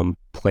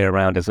play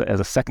around as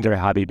a secondary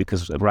hobby,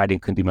 because writing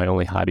couldn't be my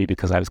only hobby,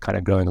 because I was kind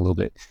of going a little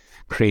bit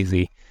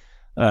crazy.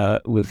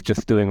 with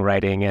just doing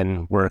writing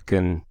and work,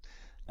 and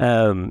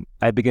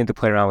I began to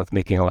play around with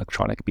making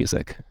electronic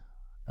music.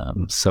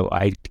 So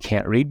I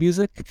can't read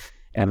music,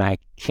 and I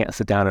can't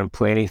sit down and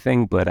play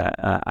anything, but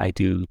I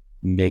do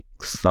make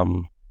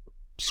some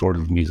sort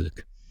of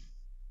music,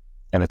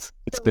 and it's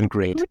been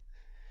great.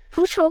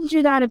 Who told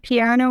you that a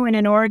piano and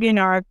an organ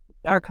are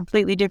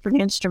completely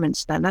different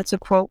instruments? Then that's a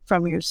quote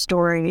from your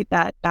story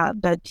that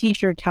the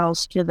teacher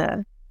tells to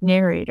the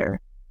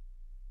narrator.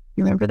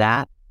 You remember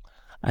that?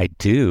 I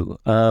do.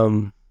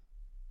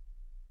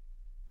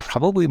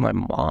 Probably my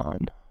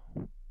mom,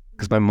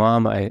 because my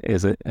mom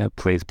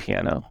plays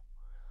piano,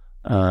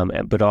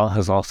 but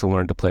has also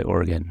learned to play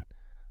organ.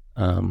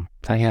 So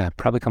yeah, it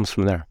probably comes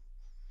from there.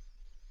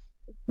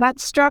 That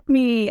struck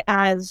me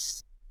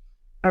as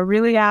a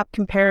really apt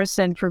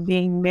comparison for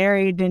being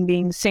married and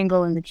being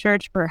single in the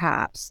church,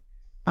 perhaps.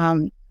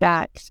 We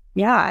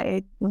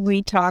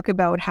talk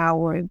about how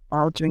we're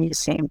all doing the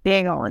same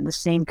thing, all in the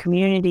same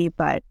community,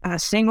 but a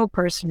single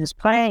person is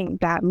playing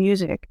that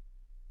music,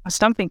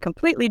 something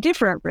completely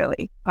different,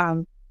 really,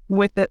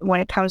 when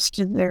it comes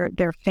to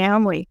their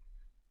family.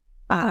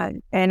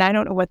 And I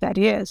don't know what that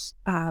is,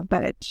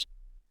 but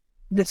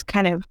this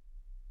kind of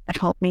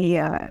helped me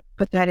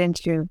put that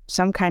into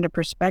some kind of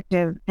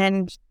perspective.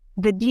 And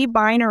the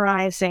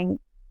debinarizing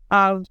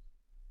of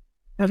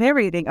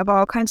everything, of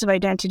all kinds of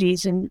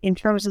identities in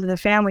terms of the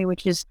family,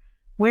 which is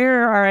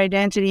where our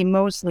identity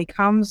mostly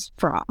comes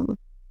from,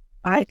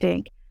 I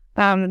think.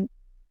 I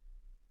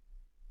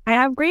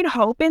have great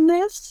hope in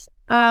this.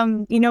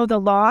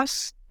 The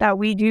loss that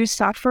we do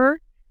suffer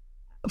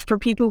for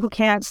people who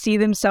can't see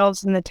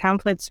themselves in the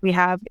templates we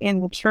have in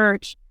the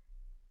church.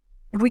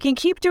 If we can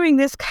keep doing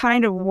this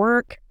kind of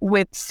work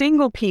with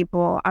single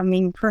people, I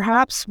mean,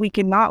 perhaps we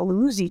can not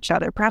lose each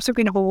other. Perhaps we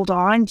can hold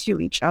on to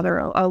each other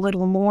a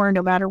little more,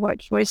 no matter what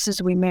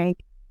choices we make.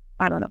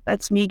 I don't know.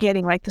 That's me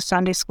getting like the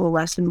Sunday school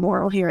lesson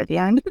moral here at the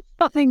end.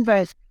 Nothing,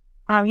 but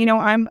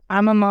I'm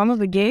a mom of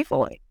a gay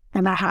boy,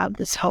 and I have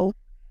this hope.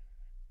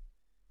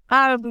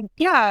 Ryan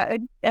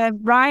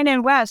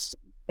and Wes,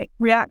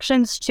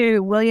 reactions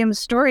to William's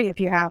story, if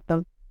you have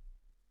them.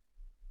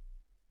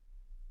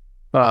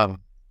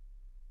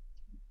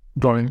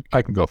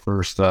 I can go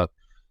first. What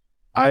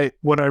I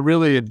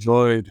really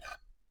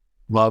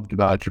loved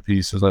about your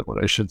piece is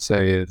what I should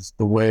say is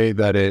the way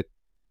that it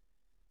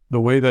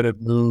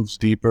moves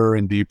deeper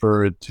and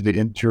deeper into the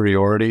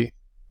interiority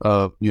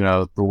of,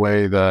 the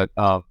way that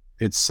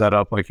it's set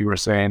up, like you were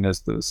saying,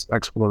 as this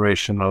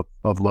exploration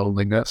of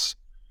loneliness.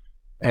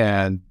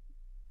 And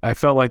I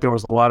felt like there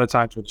was a lot of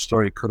times where the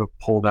story could have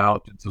pulled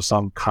out into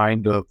some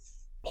kind of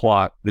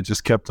plot that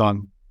just kept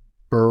on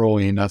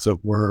burrowing, as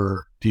it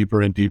were,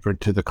 deeper and deeper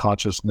into the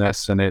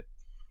consciousness. And it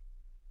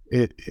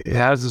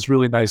has this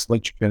really nice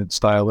linchpin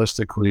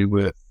stylistically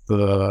with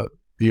the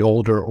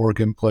older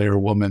organ player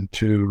woman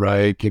too,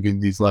 right? Giving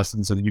these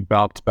lessons, and you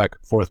bounce back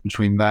and forth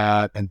between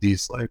that and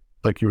these,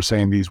 like you were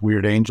saying, these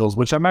weird angels,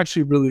 which I'm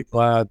actually really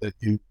glad that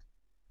you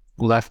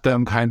left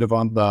them kind of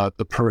on the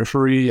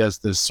periphery as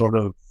this sort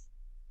of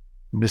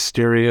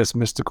mysterious,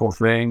 mystical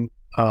thing.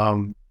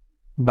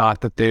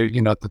 Not that they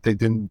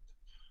didn't.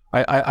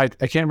 I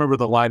can't remember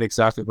the line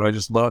exactly, but I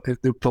just love it.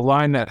 The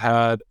line that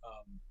had,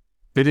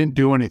 they didn't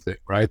do anything,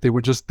 right? They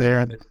were just there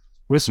and they were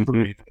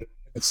whispering. Mm-hmm.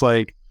 It's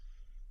like,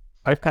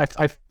 I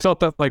felt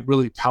that like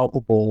really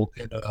palpable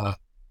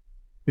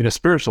in a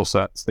spiritual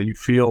sense, that you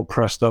feel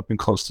pressed up and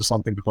close to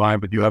something divine,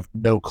 but you have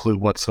no clue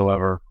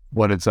whatsoever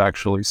what it's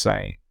actually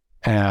saying.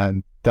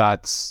 And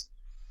that's,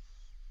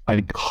 I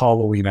think,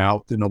 hollowing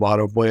out in a lot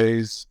of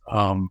ways.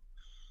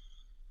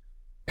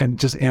 And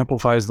just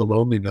amplifies the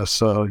loneliness.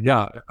 So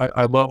yeah,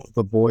 I love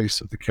the voice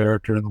of the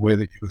character and the way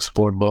that you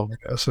explored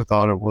loneliness. I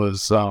thought it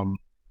was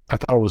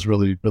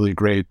really, really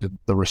great.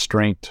 The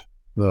restraint,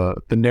 the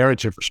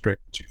narrative restraint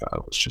that you had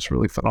was just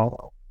really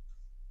phenomenal.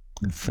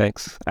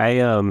 Thanks.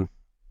 I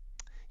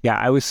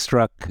was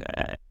struck.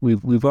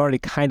 We've already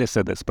kind of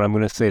said this, but I'm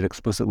going to say it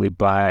explicitly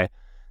by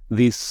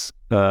the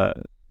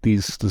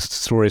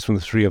stories from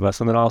the three of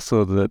us, and then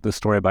also the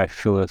story by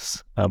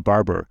Phyllis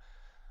Barber,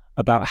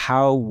 about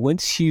how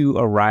once you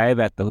arrive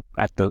at the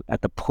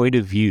point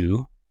of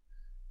view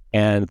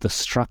and the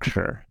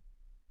structure,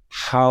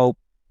 how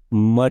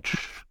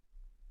much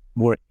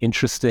more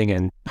interesting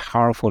and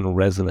powerful and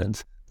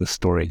resonant the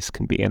stories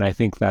can be. And I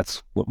think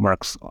that's what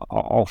marks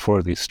all four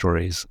of these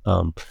stories.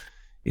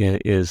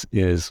 Is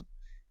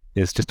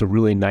just a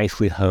really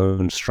nicely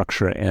honed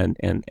structure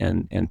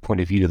and point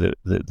of view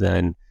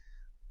that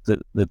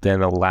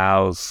then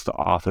allows the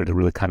author to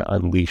really kind of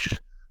unleash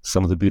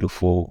some of the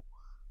beautiful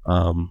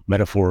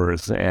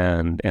metaphors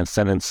and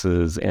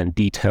sentences and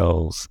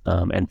details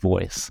and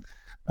voice,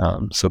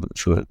 so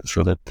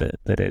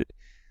that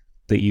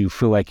you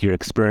feel like you're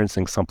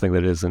experiencing something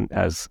that isn't,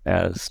 as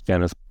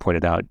Janice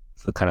pointed out,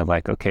 the kind of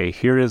like, okay,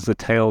 here is the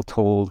tale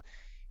told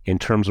in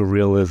terms of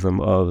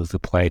realism of the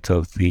plight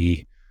of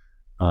the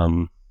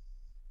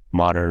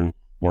modern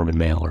Mormon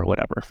male or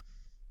whatever.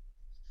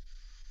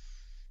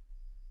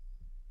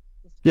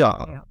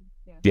 Yeah.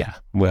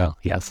 Well,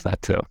 yes,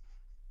 that too.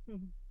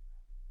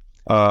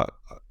 Uh,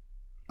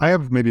 I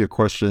have maybe a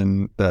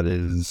question that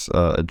is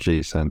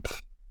adjacent.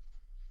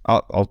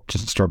 I'll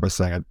just start by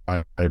saying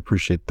I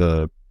appreciate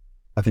I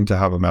think to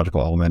have a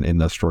magical element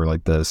in a story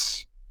like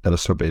this that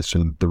is so based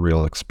in the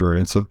real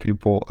experience of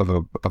people, of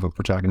a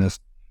protagonist,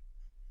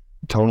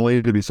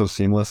 tonally to be so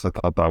seamless, I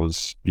thought that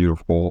was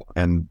beautiful.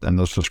 And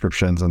those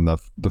descriptions and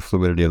the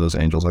fluidity of those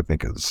angels, I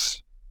think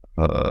is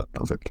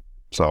perfect.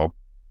 So,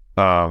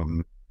 my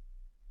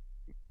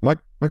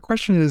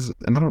question is,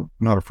 and I don't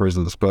know how to phrase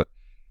this, but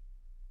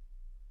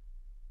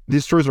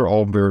these stories are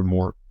all very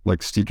more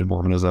like steeped in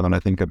Mormonism, and I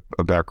think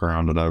a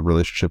background and a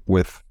relationship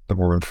with the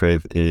Mormon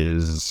faith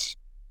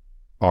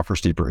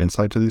offers deeper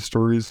insight to these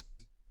stories.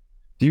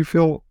 Do you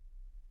feel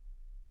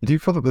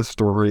that this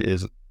story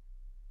is,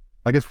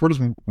 I guess, where does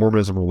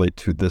Mormonism relate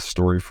to this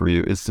story for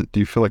you? Do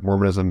you feel like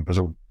Mormonism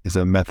is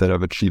a method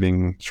of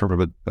achieving sort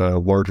of a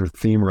larger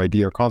theme or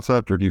idea or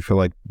concept, or do you feel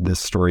like this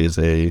story is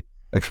a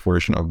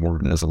exploration of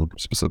Mormonism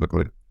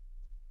specifically?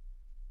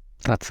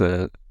 That's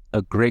a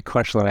great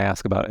question that I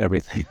ask about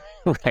everything,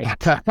 right?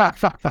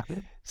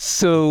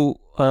 So,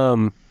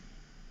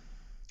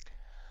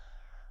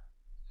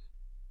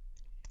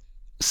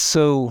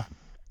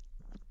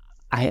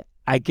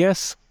 I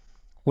guess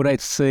what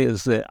I'd say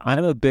is that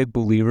I'm a big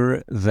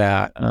believer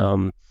that,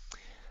 and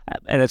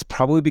it's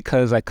probably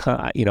because I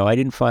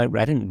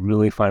didn't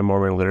really find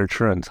Mormon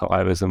literature until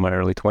I was in my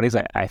early 20s.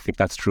 I think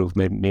that's true of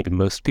maybe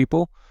most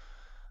people.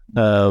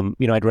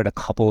 I'd read a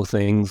couple of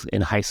things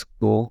in high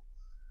school.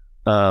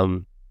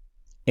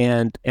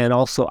 And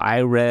also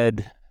I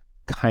read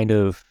I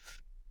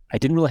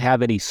didn't really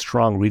have any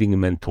strong reading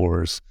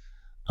mentors,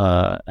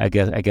 I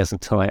guess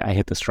until I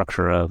hit the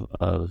structure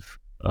of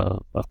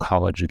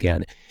college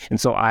again. And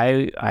so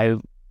I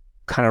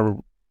kind of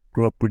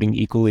grew up reading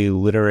equally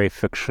literary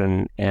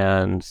fiction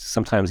and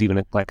sometimes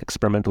even like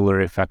experimental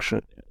literary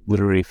fiction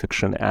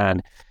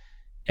and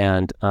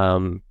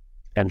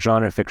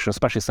genre fiction,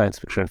 especially science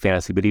fiction and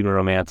fantasy, but even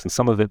romance, and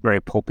some of it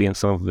very pulpy and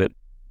some of it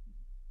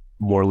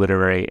more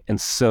literary. And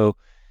so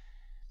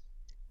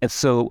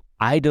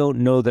I don't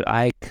know that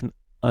I can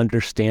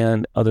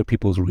understand other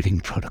people's reading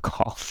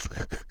protocols.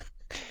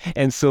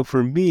 And so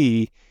for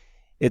me,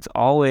 it's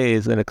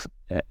always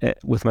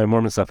with my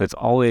Mormon stuff, it's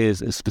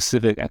always a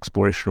specific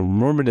exploration of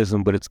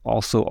Mormonism, but it's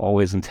also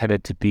always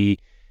intended to be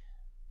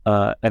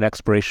an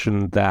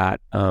exploration that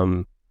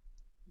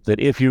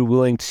if you're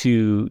willing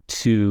to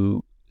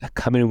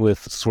come in with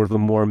sort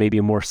of maybe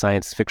a more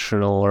science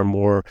fictional or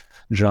more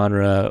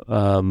genre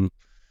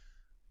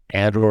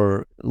and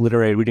or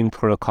literary reading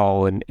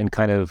protocol and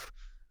kind of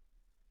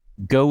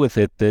go with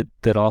it,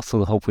 that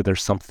also hopefully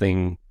there's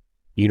something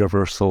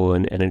universal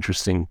and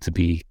interesting to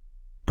be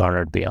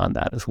garnered beyond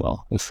that as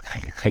well, is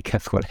I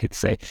guess what I'd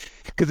say.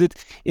 Because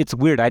it's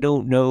weird. I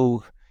don't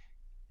know.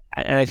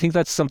 And I think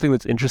that's something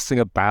that's interesting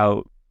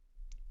about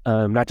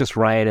not just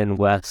Ryan and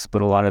Wes,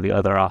 but a lot of the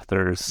other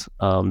authors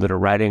that are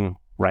writing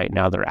right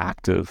now. They're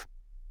active.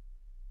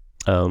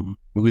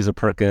 Louisa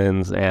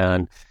Perkins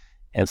and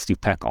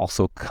Steve Peck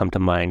also come to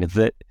mind,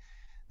 that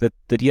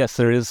yes,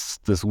 there is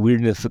this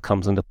weirdness that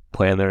comes into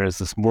play, and there is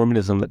this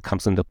Mormonism that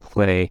comes into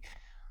play.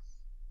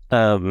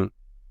 But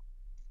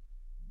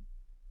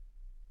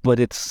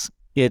it's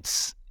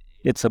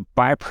a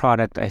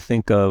byproduct, I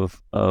think, of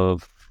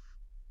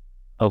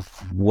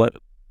what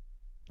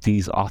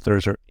these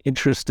authors are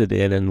interested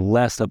in, and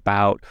less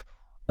about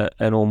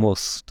an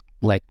almost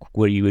like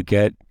where you would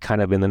get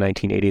kind of in the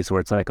 1980s,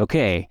 where it's like,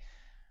 okay,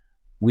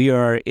 we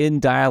are in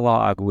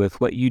dialogue with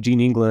what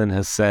Eugene England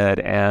has said,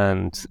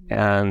 and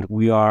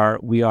we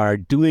are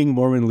doing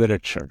Mormon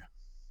literature,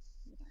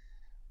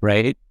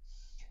 right?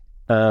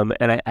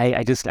 And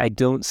I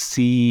don't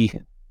see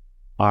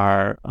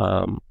our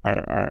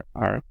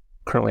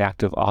currently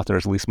active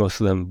authors, at least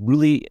most of them,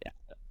 really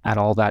at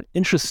all that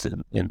interested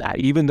in that.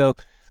 Even though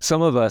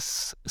some of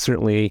us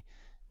certainly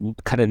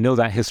kind of know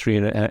that history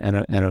and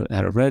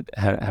have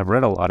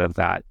read a lot of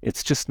that,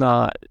 it's just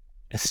not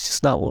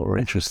what we're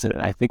interested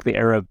in. I think the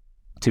era,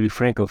 to be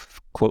frank,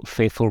 of quote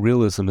faithful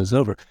realism is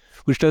over,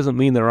 which doesn't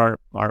mean there aren't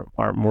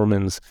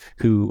Mormons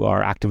who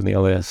are active in the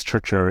LDS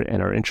Church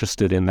and are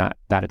interested in that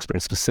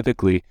experience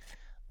specifically,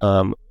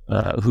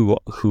 who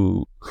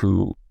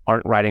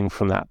aren't writing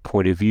from that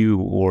point of view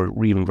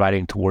or even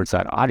writing towards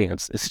that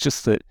audience. It's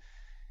just that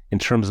in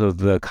terms of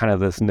the kind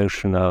of this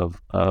notion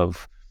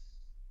of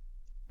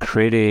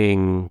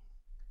creating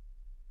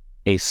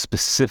a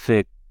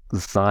specific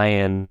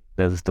Zion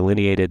that is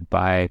delineated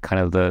by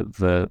kind of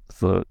the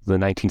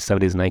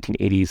 1970s and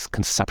 1980s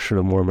conception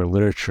of Mormon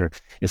literature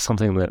is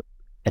something that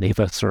any of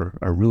us are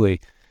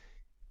really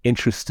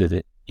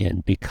interested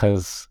in,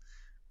 because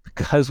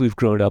we've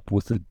grown up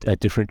with a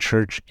different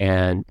church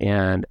and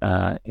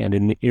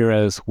in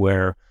eras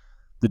where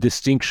the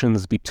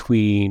distinctions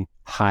between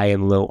high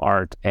and low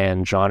art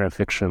and genre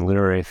fiction,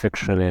 literary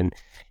fiction,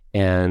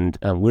 and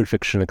weird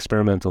fiction,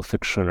 experimental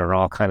fiction are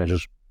all kind of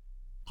just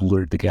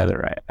blurred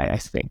together, I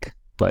think.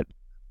 But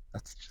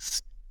that's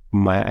just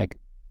my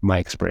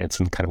experience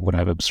and kind of what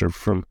I've observed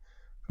from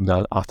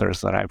the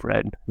authors that I've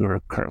read who are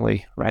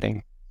currently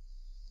writing.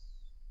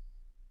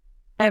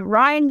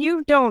 Ryan,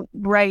 you don't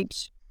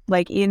write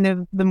like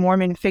in the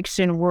Mormon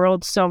fiction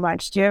world so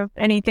much. Do you have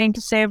anything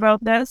to say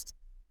about this?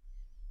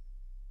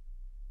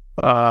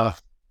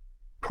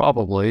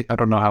 Probably. I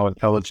don't know how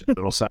intelligent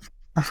it'll sound.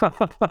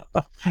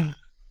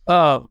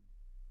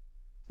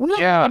 Yeah.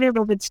 I don't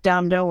know if it's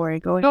dumb. Don't worry.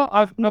 Go ahead. No,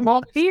 I've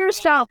always, Be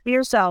yourself. Be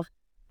yourself.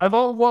 I've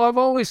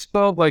always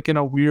felt like in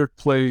a weird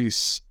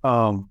place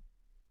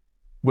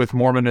with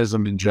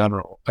Mormonism in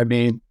general. I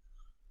mean,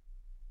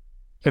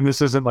 and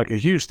this isn't like a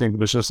huge thing,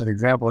 but it's just an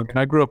example. I mean,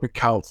 I grew up in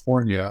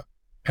California,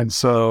 and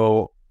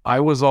so I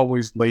was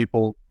always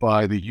labeled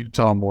by the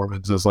Utah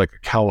Mormons as like a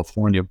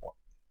California Mormon.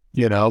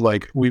 You know,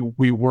 like we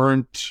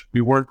weren't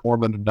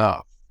Mormon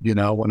enough. You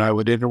know, when I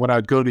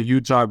would go to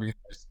Utah, I mean,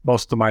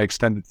 most of my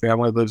extended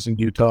family lives in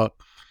Utah,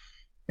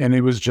 and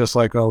it was just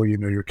like, oh, you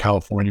know, you're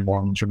California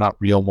Mormons, you're not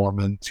real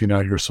Mormons. You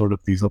know, you're sort of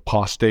these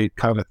apostate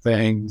kind of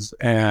things,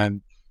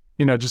 and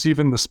you know, just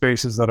even the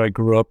spaces that I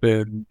grew up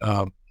in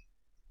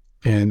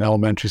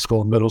elementary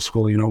school and middle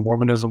school, you know,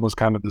 Mormonism was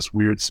kind of this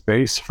weird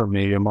space for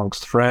me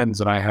amongst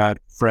friends, and I had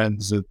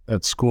friends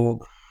at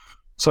school,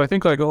 so I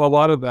think like a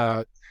lot of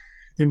that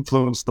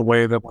influenced the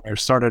way that when I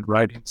started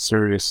writing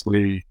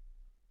seriously,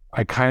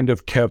 I kind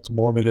of kept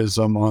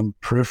Mormonism on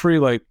periphery.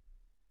 Like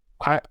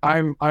I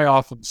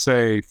often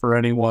say for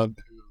anyone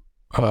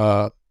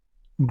who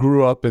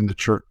grew up in the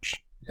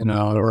church, you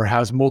know, or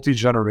has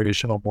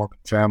multi-generational Mormon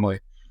family,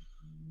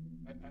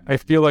 I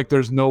feel like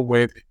there's no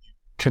way that you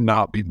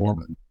cannot be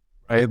Mormon,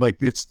 right? Like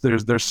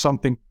there's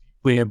something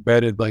deeply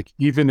embedded. Like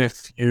even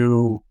if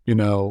you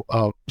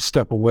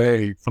step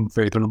away from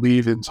faith or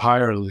leave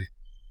entirely,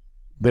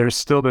 there's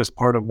still this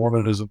part of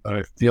Mormonism that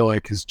I feel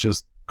like is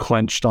just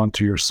clenched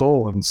onto your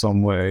soul in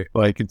some way.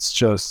 Like it's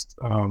just,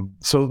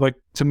 so like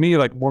to me,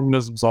 like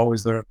Mormonism's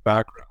always there in the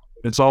background.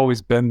 It's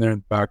always been there in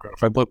the background.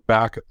 If I look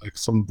back at like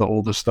some of the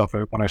oldest stuff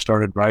when I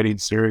started writing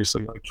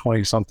seriously, like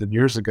 20 something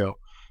years ago,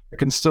 I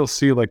can still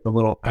see like the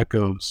little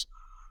echoes,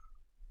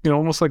 you know,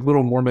 almost like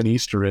little Mormon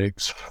Easter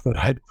eggs that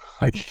I'd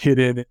like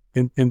hidden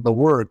in the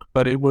work.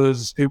 But it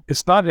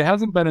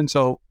hasn't been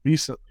until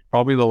recently,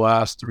 probably the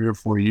last 3 or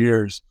 4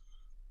 years,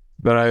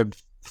 that I've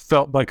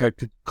felt like I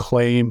could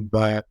claim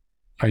that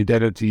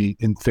identity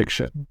in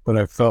fiction, but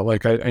I felt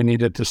like I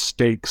needed to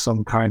stake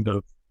some kind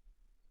of,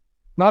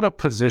 not a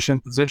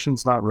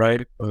position's not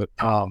right, but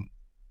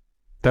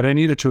that I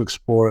needed to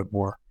explore it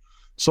more.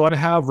 So I'd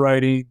have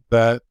writing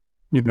that,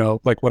 you know,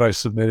 like what I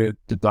submitted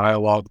to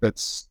dialogue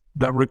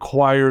that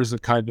requires a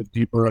kind of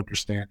deeper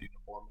understanding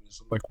of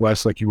Mormonism, like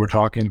Wes, like you were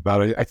talking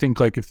about. I think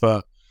like if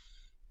a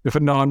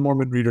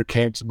non-Mormon reader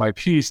came to my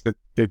piece, that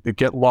they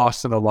get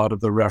lost in a lot of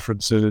the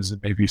references,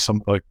 and maybe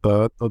some like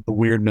the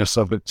weirdness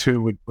of it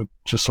too would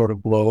just sort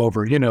of blow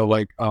over. You know,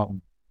 like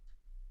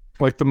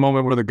the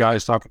moment where the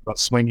guy's talking about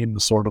swinging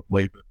the sword of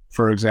Laban,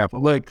 for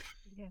example. Like,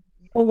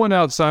 no one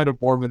outside of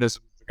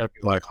Mormonism is gonna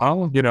be like,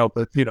 huh? You know,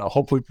 but you know,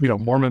 hopefully, you know,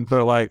 Mormons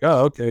are like,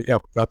 oh, okay, yeah,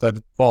 we got that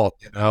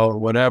involved, you know, or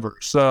whatever.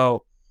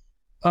 So,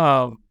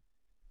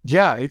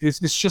 yeah, it's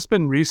just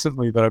been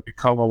recently that I've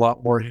become a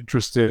lot more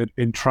interested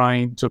in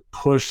trying to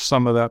push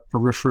some of that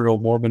peripheral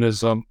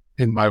Mormonism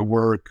in my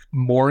work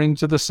more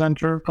into the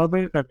center of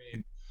it. I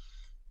mean,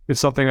 it's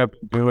something I've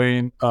been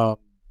doing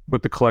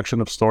with the collection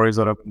of stories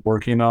that I've been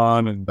working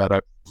on, and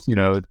that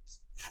it's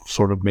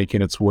sort of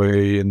making its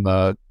way in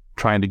the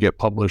trying to get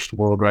published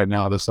world right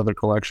now. This other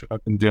collection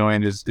I've been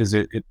doing is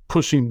it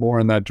pushing more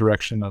in that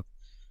direction of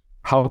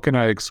how can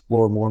I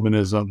explore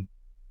Mormonism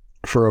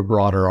for a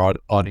broader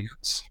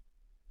audience.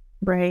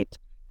 Right.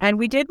 And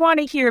we did want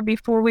to hear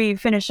before we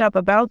finish up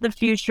about the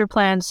future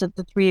plans that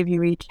the three of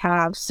you each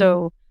have.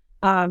 So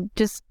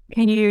just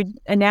can you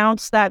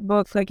announce that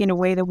book like in a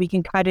way that we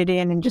can cut it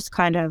in and just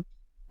kind of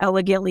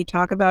elegantly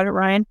talk about it,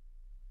 Ryan?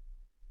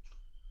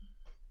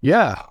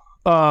 Yeah.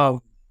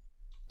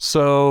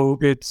 So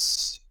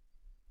it's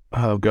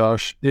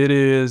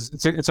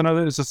it's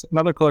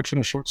another collection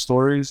of short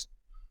stories.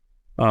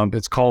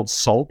 It's called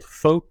Salt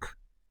Folk.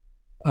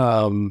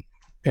 And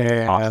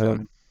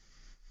Awesome.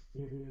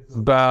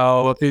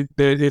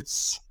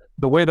 it's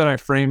the way that I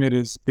frame it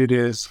is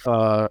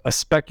a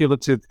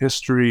speculative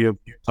history of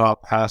Utah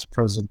past,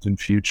 present, and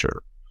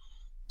future.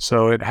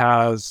 So it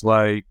has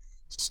like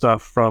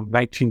stuff from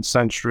 19th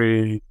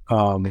century.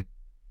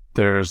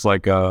 There's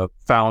like a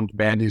found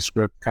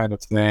manuscript kind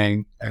of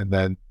thing, and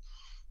then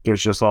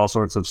there's just all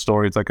sorts of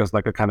stories like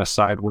a kind of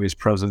sideways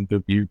present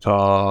of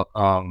Utah.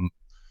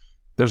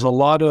 There's a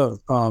lot of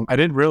I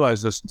didn't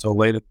realize this until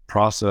late in the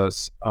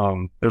process.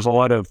 There's a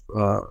lot of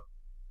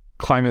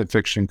climate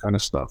fiction kind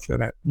of stuff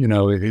in it. You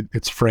know,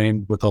 it's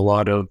framed with a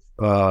lot of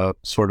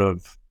sort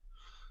of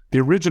the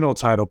original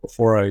title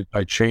before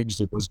I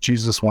changed it was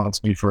Jesus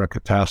Wants Me for a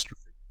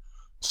Catastrophe.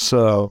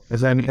 So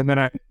and then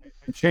I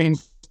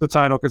changed the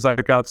title because I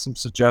got some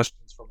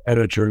suggestions from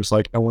editors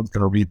like no one's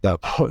going to read that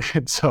book,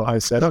 and so I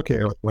said,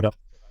 okay, what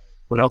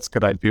else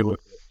could I do with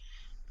it?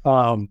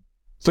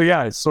 So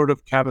yeah, it's sort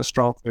of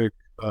catastrophic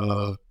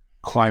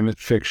climate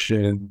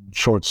fiction,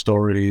 short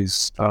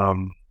stories.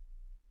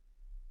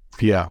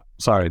 Yeah,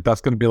 sorry. That's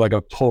going to be like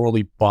a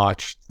totally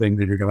botched thing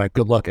that you're going to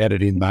good luck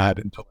editing that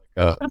into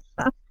like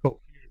a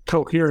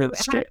coherent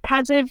state.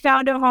 Has it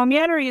found a home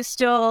yet? Or are you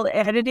still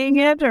editing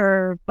it,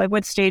 or like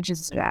what stage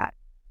is it at?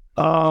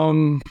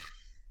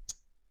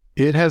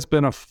 It has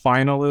been a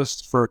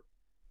finalist for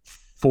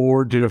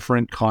 4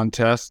 different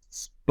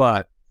contests,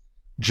 but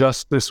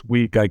just this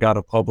week I got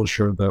a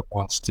publisher that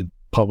wants to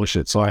publish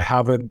it. So I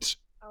haven't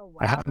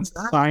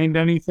signed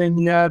anything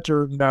yet,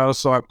 or no.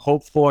 So I'm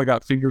hopeful. I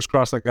got fingers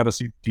crossed. I got to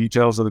see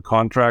details of the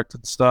contract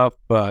and stuff,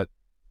 but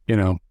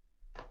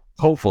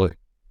hopefully.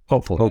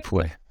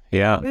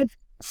 Yeah. Good.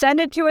 Send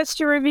it to us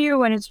to review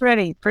when it's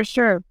ready, for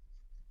sure.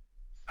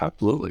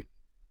 Absolutely.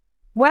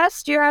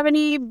 Wes, do you have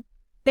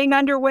anything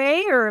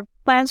underway or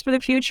plans for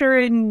the future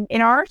in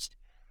art?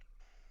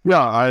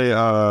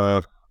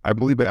 Yeah, I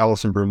believe that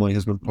Alison Brimley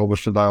has been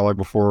published in Dialogue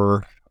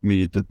before.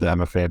 We did the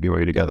MFA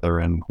MBA together,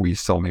 and we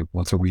still meet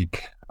once a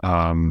week.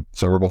 So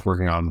we're both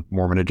working on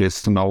Mormon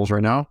adjacent novels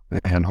right now,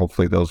 and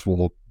hopefully those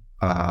will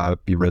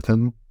be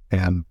written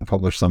and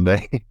published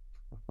someday.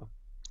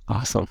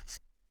 Awesome.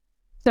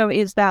 So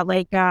is that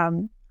like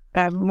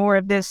more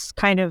of this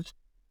kind of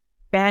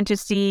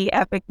fantasy,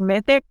 epic,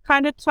 mythic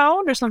kind of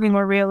tone, or something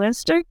more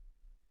realistic?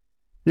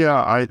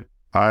 Yeah,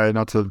 I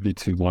not to be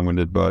too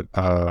long-winded, but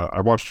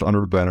I watched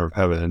Under the Banner of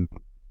Heaven,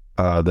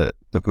 the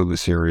Hulu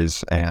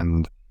series,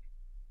 and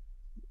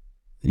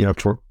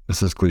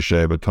this is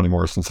cliche, but Toni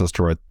Morrison says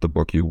to write the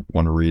book you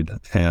want to read,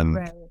 and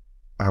right.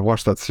 I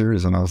watched that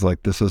series and I was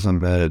like, this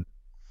isn't it.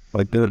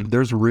 Like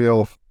there's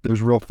real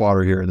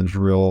fodder here, there's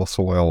real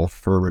soil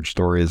for rich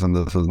stories, and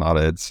this is not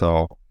it.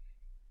 So,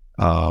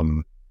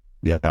 I'm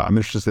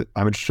interested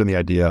in the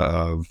idea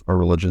of a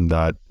religion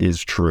that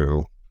is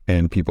true,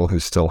 and people who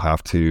still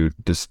have to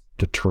just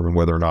determine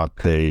whether or not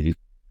it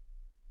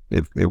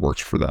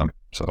works for them.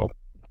 So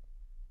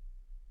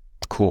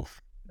cool.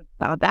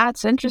 Oh,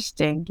 that's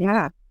interesting.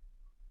 Yeah.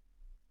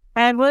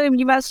 And William,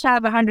 you must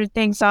have 100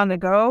 things on the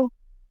go.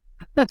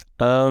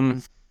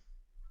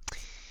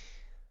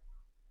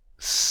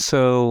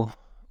 So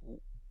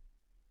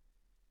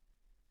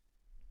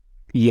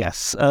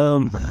yes.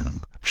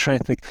 Trying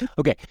to think.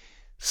 Okay.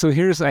 So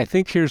here's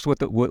what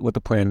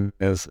the plan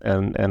is,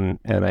 and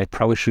I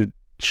probably should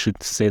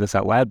say this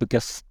out loud,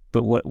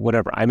 but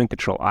whatever. I'm in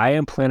control. I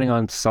am planning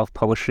on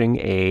self-publishing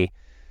a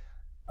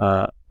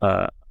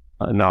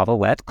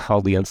novelette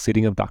called The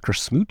Unseating of Dr.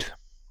 Smoot.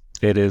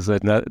 It is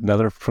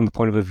another from the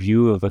point of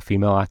view of a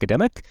female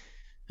academic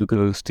who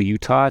goes to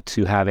Utah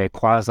to have a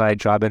quasi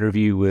job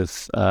interview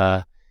with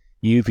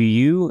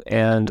UVU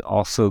and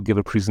also give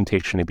a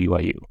presentation at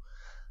BYU.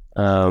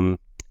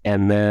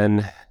 And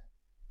then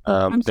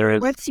there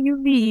is... What's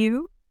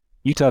UVU?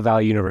 Utah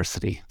Valley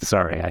University.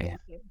 Sorry, I'm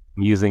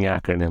using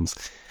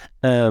acronyms.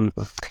 And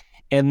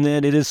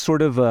then it is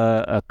sort of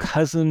a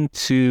cousin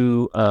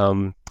to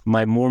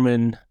my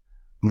Mormon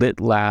Lit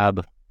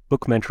Lab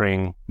book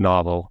mentoring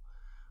novel,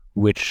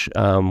 which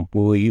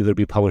will either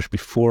be published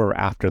before or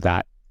after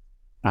that,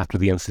 after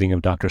The Unseating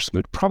of Dr.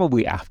 Smoot,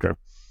 probably after,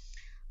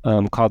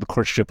 called The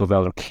Courtship of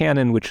Elder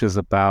Cannon, which is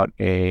about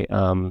a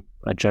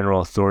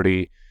general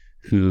authority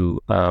who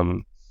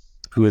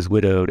is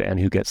widowed and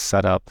who gets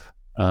set up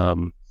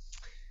by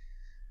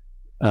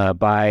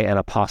an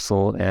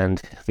apostle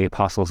and the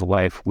apostle's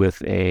wife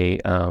with a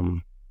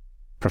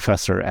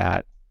professor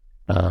at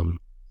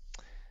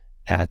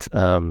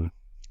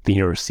the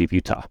University of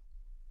Utah,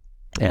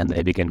 and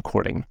they begin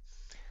courting.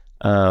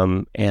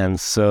 And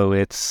so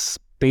it's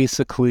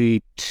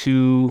basically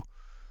 2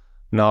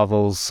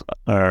 novels,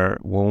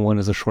 one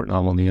is a short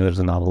novel and the other is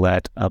a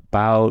novelette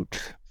about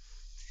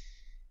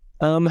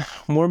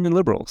Mormon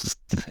liberals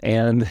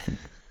and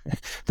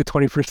the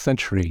 21st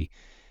century,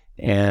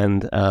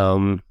 and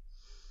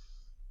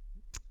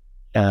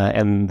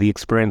the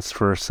experience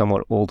for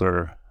somewhat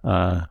older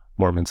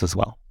Mormons as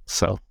well.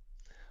 So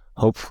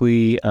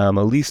hopefully, at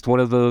least one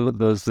of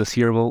those this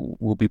year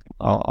will be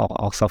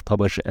I'll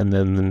self-publish, and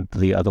then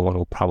the other one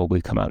will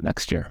probably come out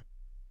next year.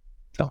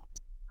 So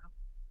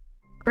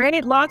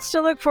great, lots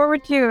to look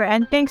forward to,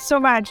 and thanks so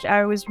much.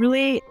 I was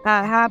really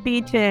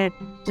happy to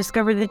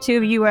discover the two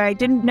of you I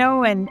didn't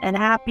know, and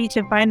happy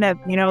to find that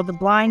the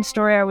blind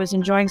story I was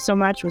enjoying so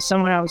much was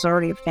someone I was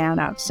already a fan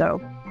of.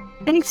 So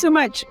thanks so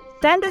much.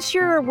 Send us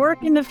your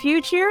work in the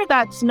future.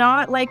 That's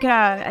not like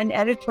an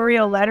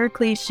editorial letter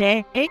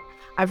cliche.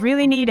 I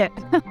really need it.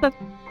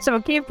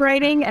 So keep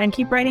writing, and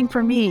keep writing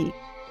for me.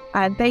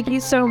 And thank you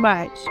so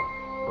much.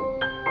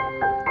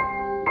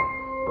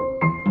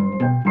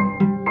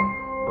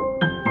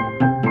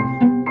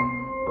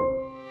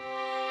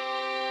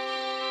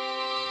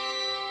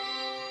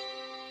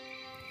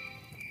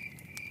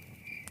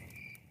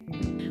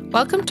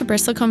 Welcome to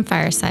Bristlecone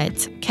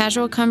Firesides,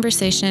 casual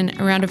conversation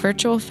around a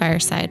virtual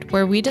fireside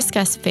where we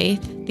discuss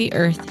faith, the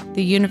earth,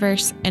 the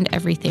universe, and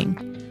everything.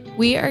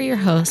 We are your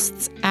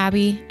hosts,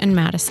 Abby and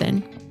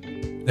Madison.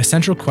 The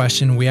central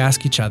question we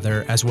ask each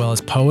other, as well as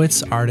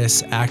poets,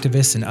 artists,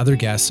 activists, and other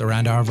guests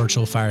around our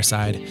virtual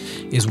fireside,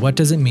 is what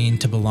does it mean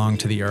to belong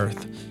to the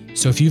earth?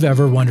 So if you've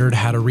ever wondered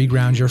how to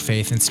reground your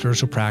faith and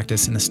spiritual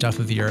practice in the stuff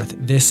of the earth,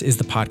 this is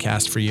the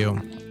podcast for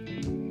you.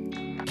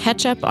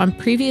 Catch up on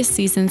previous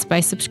seasons by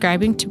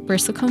subscribing to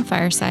Bristlecone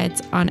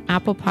Firesides on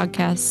Apple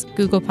Podcasts,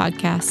 Google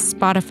Podcasts,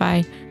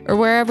 Spotify, or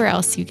wherever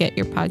else you get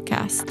your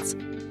podcasts.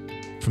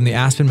 From the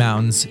Aspen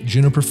Mountains,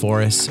 Juniper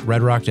Forests,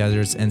 Red Rock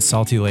Deserts, and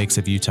Salty Lakes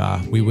of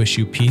Utah, we wish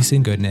you peace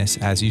and goodness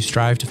as you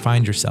strive to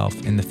find yourself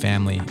in the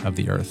family of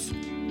the earth.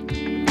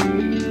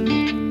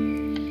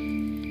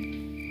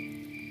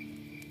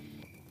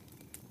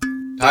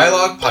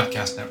 Dialogue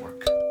Podcast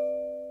Network.